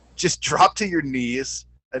 Just drop to your knees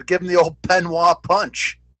and give him the old Benoit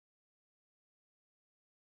punch.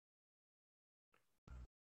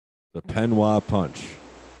 The Benoit punch.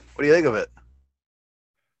 What do you think of it?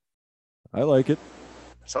 I like it.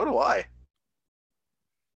 So do I.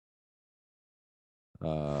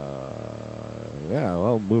 Yeah,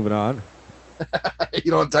 well, moving on.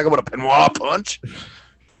 You don't want to talk about a Benoit punch?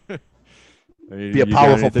 Be a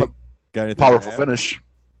powerful finish.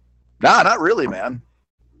 Nah, not really, man.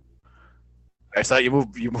 I thought you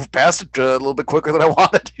moved past it a little bit quicker than I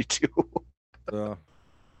wanted you to.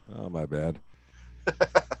 Oh, my bad.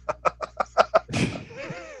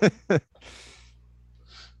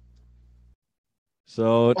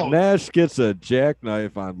 So Nash gets a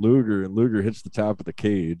jackknife on Luger, and Luger hits the top of the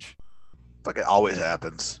cage. Like it always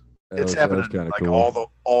happens. It's That was happening like cool.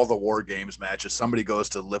 all the War Games matches. Somebody goes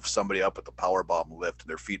to lift somebody up with the power bomb lift, and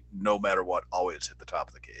their feet, no matter what, always hit the top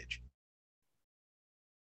of the cage.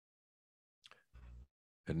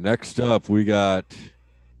 And next up, we got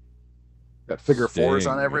figure Sting. fours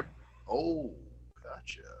on every. Oh,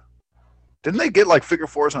 gotcha. Didn't they get like figure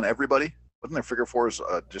fours on everybody? Wasn't there figure fours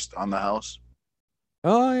just on the house?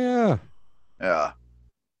 Oh yeah. Yeah.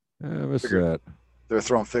 I missed that. They're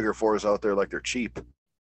throwing figure fours out there like they're cheap.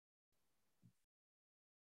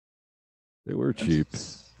 They were cheap.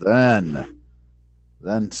 Then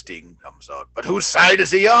Sting comes out. But whose side is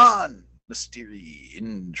he on? Mystery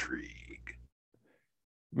intrigue.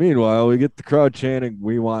 Meanwhile, we get the crowd chanting,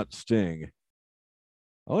 "We want Sting."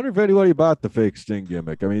 I wonder if anybody bought the fake Sting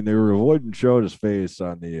gimmick. I mean, they were avoiding showing his face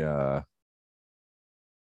on the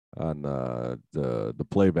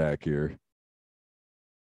playback here.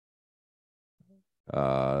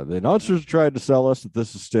 The announcers tried to sell us that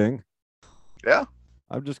this is Sting. Yeah.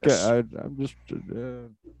 You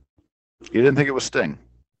didn't think it was Sting?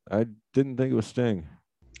 I didn't think it was Sting.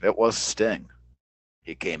 It was Sting.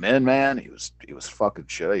 He came in, man. He was fucking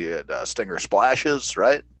shit. He had Stinger splashes,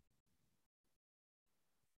 right?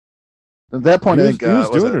 At that point, he I think he was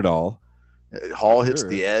doing it all. Hall hits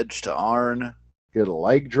the edge to Arn. Get a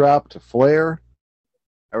leg drop to Flair.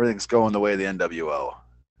 Everything's going the way of the NWO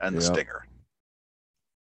and the Stinger.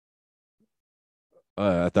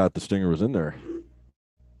 I thought the Stinger was in there.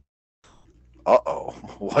 Uh-oh.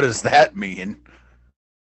 What does that mean?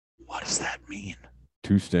 What does that mean?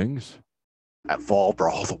 2 Stings? At Fall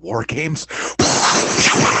Brawl, the War Games?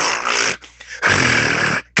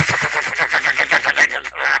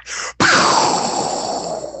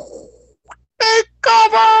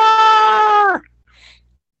 Takeover!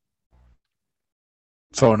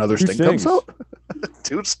 So another Sting comes out?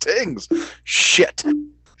 2 Stings. Shit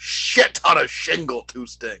ton of shingle, 2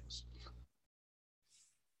 Stings.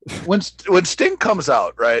 When Sting comes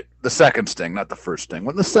out, right? The second Sting, not the first Sting.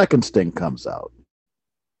 When the second Sting comes out,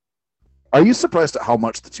 are you surprised at how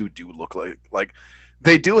much the two do look like? Like,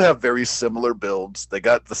 they do have very similar builds. They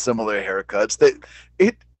got the similar haircuts. They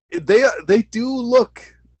do look.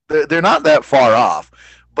 They're not that far off.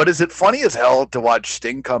 But is it funny as hell to watch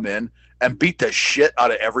Sting come in and beat the shit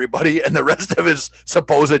out of everybody, and the rest of his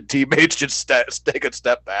supposed teammates just take a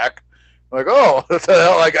step back? Like, oh, what the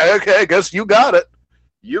hell? Like, okay, I guess you got it.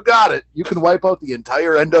 You got it. You can wipe out the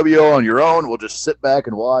entire NWO on your own. We'll just sit back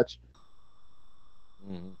and watch.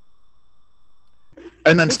 Mm-hmm.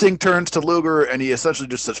 And then Sting turns to Luger, and he essentially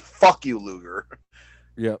just says, "Fuck you, Luger."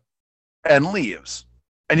 Yep. And leaves.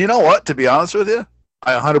 And you know what? To be honest with you,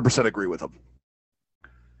 I 100% agree with him.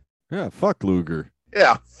 Yeah, fuck Luger.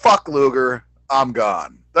 Yeah, fuck Luger. I'm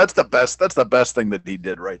gone. That's the best. That's the best thing that he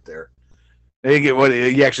did right there.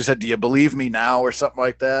 He actually said, "Do you believe me now?" or something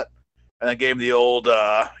like that. And then gave him the old,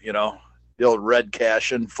 the old red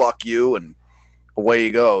cash in, fuck you, and away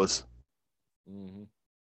he goes. Mm-hmm.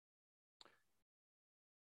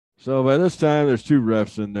 So by this time, there's 2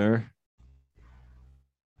 refs in there.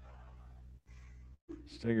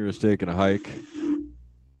 Stinger is taking a hike.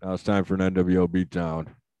 Now it's time for an NWO beatdown.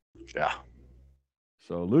 Yeah.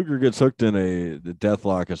 So Luger gets hooked in the death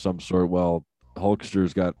lock of some sort. Well,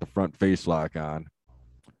 Hulkster's got the front face lock on.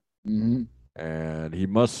 Mm-hmm. And he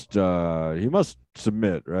must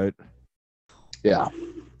submit, right? Yeah.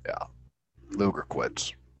 Luger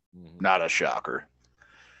quits. Mm-hmm. Not a shocker.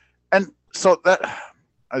 And so this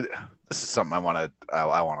is something I want to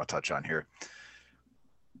touch on here.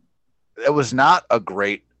 It was not a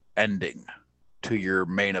great ending to your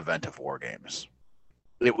main event of War Games.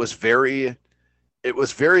 It was very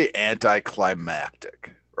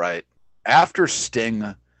anticlimactic, right? After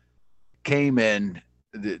Sting came in,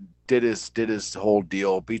 did his whole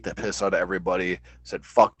deal, beat the piss out of everybody, said,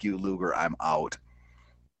 "Fuck you, Luger, I'm out."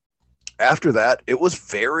 After that, it was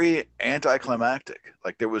very anticlimactic.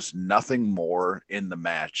 Like, there was nothing more in the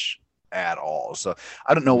match at all. So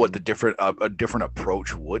I don't know what the different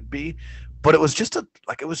approach would be, but it was just a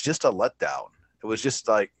letdown. It was just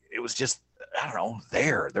I don't know.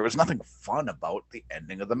 There was nothing fun about the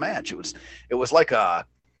ending of the match. It was like a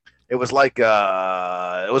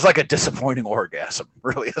disappointing orgasm,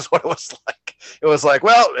 really, is what it was like. It was like,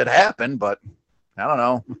 well, it happened, but I don't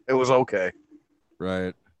know. It was okay.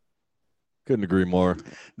 Right. Couldn't agree more.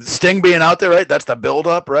 Sting being out there, right? That's the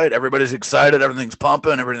build-up, right? Everybody's excited. Everything's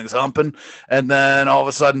pumping. Everything's humping. And then all of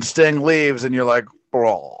a sudden Sting leaves, and you're like,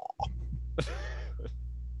 bro.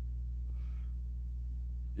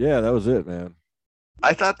 Yeah, that was it, man.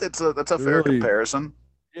 I thought that's a fair comparison.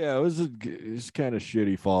 Yeah, it was kind of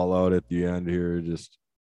shitty fallout at the end here.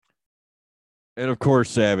 And of course,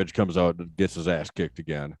 Savage comes out and gets his ass kicked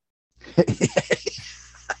again.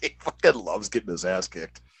 He fucking loves getting his ass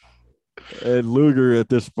kicked. And Luger at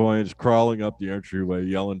this point is crawling up the entryway,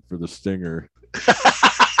 yelling for the Stinger.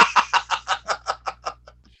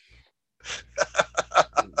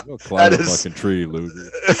 Go climb a fucking tree, Luger.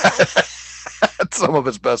 That's some of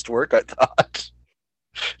his best work, I thought.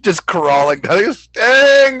 Just crawling down.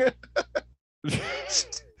 Sting!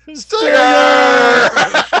 Stinger!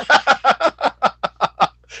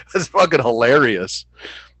 That's fucking hilarious.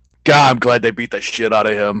 God, I'm glad they beat the shit out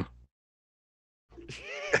of him.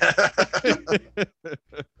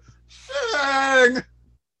 Sting!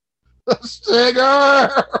 Stinger!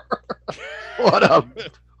 What a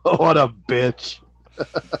bitch.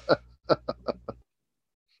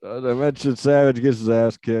 As I mentioned, Savage gets his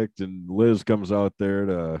ass kicked, and Liz comes out there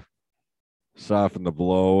to soften the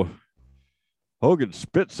blow. Hogan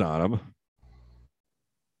spits on him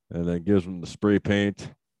and then gives him the spray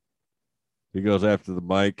paint. He goes after the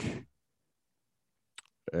mic.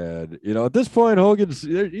 And, at this point,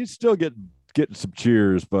 he's still getting some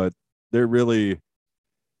cheers, but they're really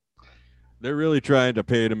trying to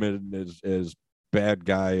paint him in as bad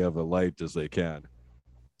guy of a light as they can.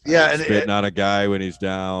 Yeah, and spitting on a guy when he's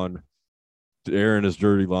down, airing his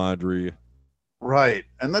dirty laundry. Right,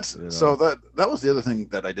 and so that was the other thing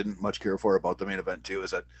that I didn't much care for about the main event too, is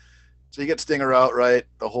that so you get Stinger out, right?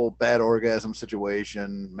 The whole bad orgasm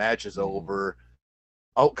situation, match is over.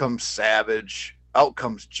 Out comes Savage, out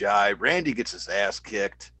comes Jai. Randy gets his ass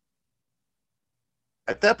kicked.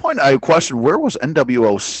 At that point, I questioned, where was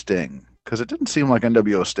NWO Sting? Because it didn't seem like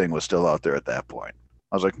NWO Sting was still out there at that point.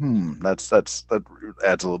 I was like, that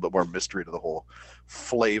adds a little bit more mystery to the whole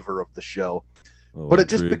flavor of the show. But it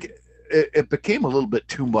just it became a little bit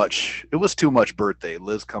too much. It was too much birthday.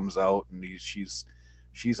 Liz comes out and she's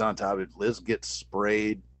on top of it. Liz gets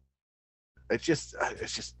sprayed. It's just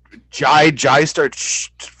Jai starts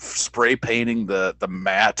spray painting the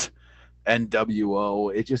mat.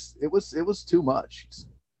 NWO. It was too much.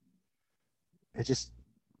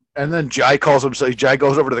 And then Jai goes over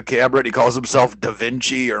to the camera and he calls himself Da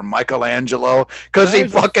Vinci or Michelangelo because he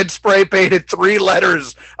fucking spray painted 3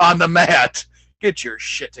 letters on the mat. Get your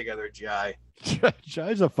shit together, Jai.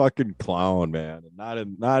 Jai's a fucking clown, man. Not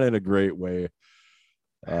in a great way.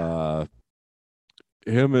 Him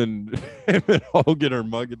and Hogan are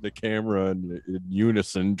mugging the camera in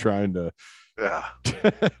unison, trying to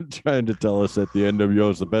tell us that the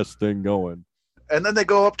NWO is the best thing going. And then they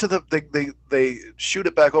go up to they shoot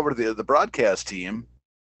it back over to the broadcast team,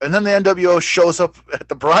 and then the NWO shows up at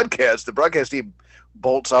the broadcast. The broadcast team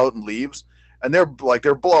bolts out and leaves, and they're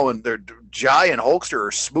blowing. Jai and Hulkster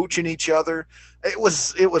are smooching each other. That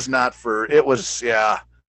was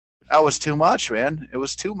too much, man. It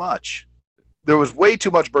was too much. There was way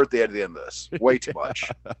too much birthday at the end of this. Way too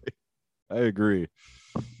much. I agree.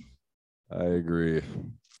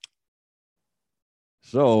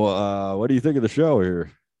 So, what do you think of the show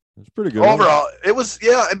here? It's pretty good. Overall, it was,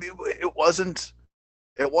 it wasn't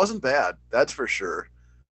bad. That's for sure.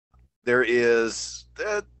 There is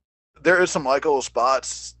some likable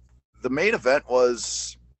spots. The main event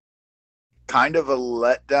was kind of a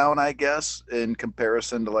letdown, I guess, in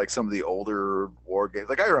comparison to like some of the older War Games.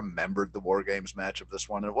 Like I remembered the War Games match of this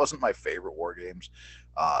one. It wasn't my favorite War Games.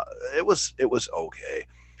 It was okay.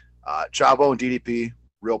 Chavo and DDP,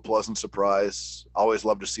 real pleasant surprise. Always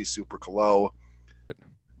love to see Super Colo.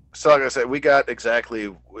 So like I said, we got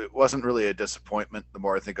exactly, it wasn't really a disappointment the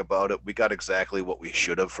more I think about it. We got exactly what we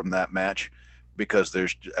should have from that match because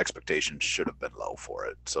there's expectations should have been low for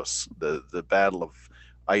it. So the battle of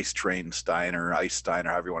Ice Steiner,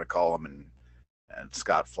 however you want to call him, and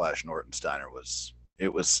Scott Flash Norton Steiner was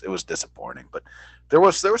disappointing. But there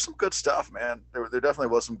was some good stuff, man. There definitely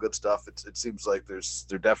was some good stuff. It seems like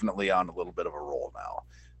they're definitely on a little bit of a roll now.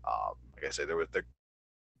 Like I say, there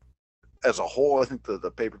as a whole, I think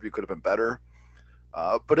the pay-per-view could have been better,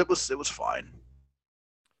 but it was fine.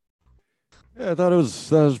 Yeah, I thought that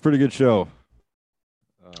was a pretty good show.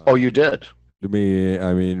 Oh, you did? To me,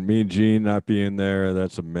 I mean, Mean Gene not being there,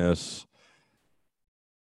 that's a miss.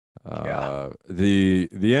 The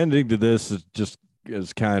ending to this is just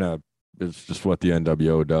what the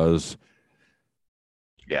NWO does.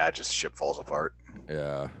 Yeah, just shit falls apart.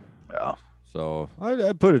 Yeah. Yeah. So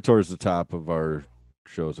I put it towards the top of our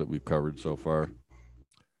shows that we've covered so far.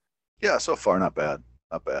 Yeah, so far not bad.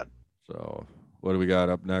 Not bad. So what do we got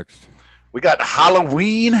up next? We got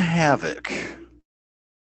Halloween Havoc.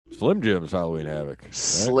 Slim Jim's Halloween Havoc. Right?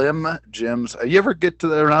 Slim Jim's. You ever get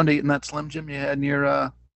around eating that Slim Jim you had in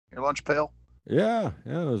your lunch pail? Yeah,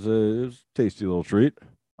 it was a tasty little treat.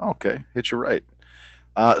 Okay, hit you right.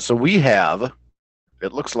 So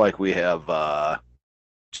it looks like we have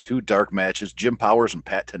two dark matches: Jim Powers and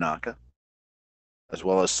Pat Tanaka, as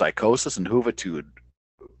well as Psychosis and Juventud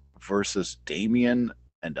versus Damien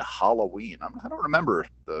and Halloween. I don't remember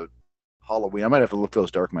the Halloween. I might have to look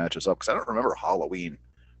those dark matches up because I don't remember Halloween,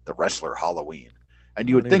 the wrestler Halloween. And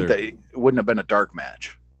you would think that it wouldn't have been a dark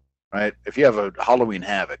match, right? If you have a Halloween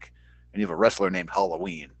Havoc and you have a wrestler named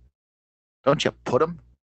Halloween, don't you put him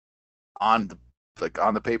on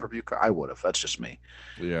the pay-per-view? I would have. That's just me.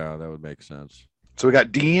 Yeah, that would make sense. So we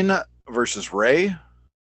got Dean versus Ray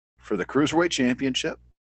for the Cruiserweight Championship.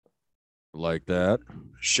 Like that.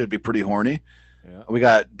 Should be pretty horny. Yeah. We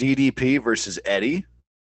got DDP versus Eddie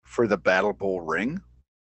for the Battle Bowl ring.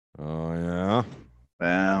 Oh, yeah.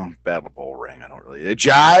 Well, Battle Bowl ring. I don't really.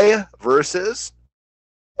 Jai versus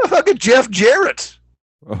fucking Jeff Jarrett.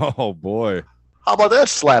 Oh, boy. How about that,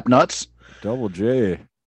 slap nuts? Double J.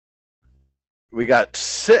 We got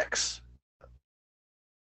 6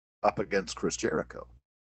 up against Chris Jericho.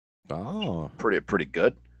 Oh. Pretty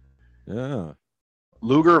good. Yeah.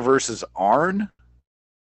 Luger versus Arn.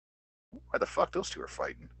 Why the fuck those two are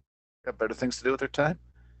fighting? Got better things to do with their time?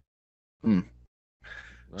 Right.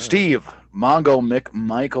 Steve, Mongo, Mick,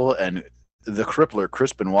 Michael, and the Crippler,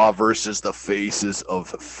 Chris Benoit versus the Faces of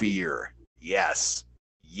Fear. Yes.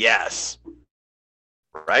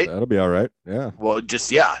 Right? That'll be all right. Yeah. Well,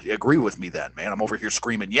 agree with me then, man. I'm over here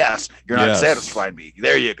screaming, yes. You're not satisfying me.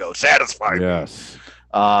 There you go. Satisfying me. Yes.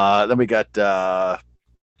 Then we got the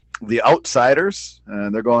Outsiders,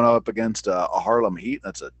 and they're going up against a Harlem Heat.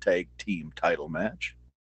 That's a tag team title match.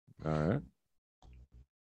 All right.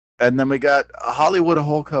 And then we got Hollywood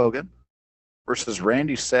Hulk Hogan versus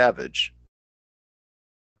Randy Savage.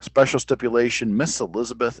 Special stipulation, Miss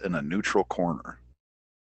Elizabeth in a neutral corner.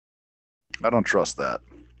 I don't trust that.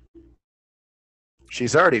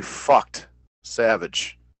 She's already fucked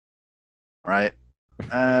Savage. Right?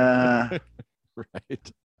 Right.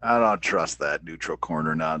 I don't trust that neutral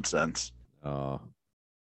corner nonsense. Oh.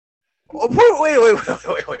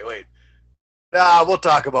 Wait. We'll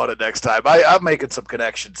talk about it next time. I'm making some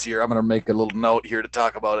connections here. I'm going to make a little note here to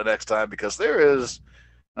talk about it next time because there is,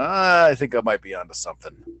 I think I might be onto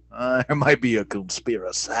something. There might be a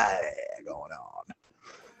conspiracy going on.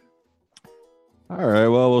 All right.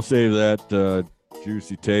 Well, we'll save that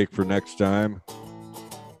juicy take for next time.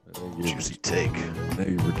 Juicy take. Thank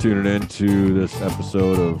you for tuning in to this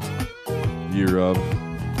episode of Year of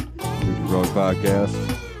Duke Road Podcast.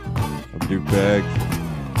 I'm Duke Bag.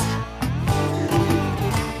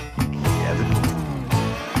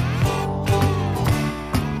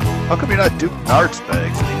 How come you're not Duke Nards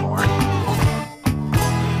Bags anymore?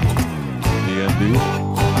 DNB.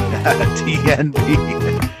 TNB.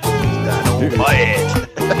 Duke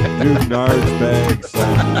Nards Bags.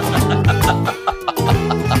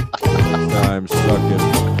 I'm sucking.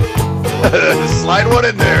 Slide one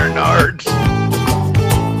in there, Nards.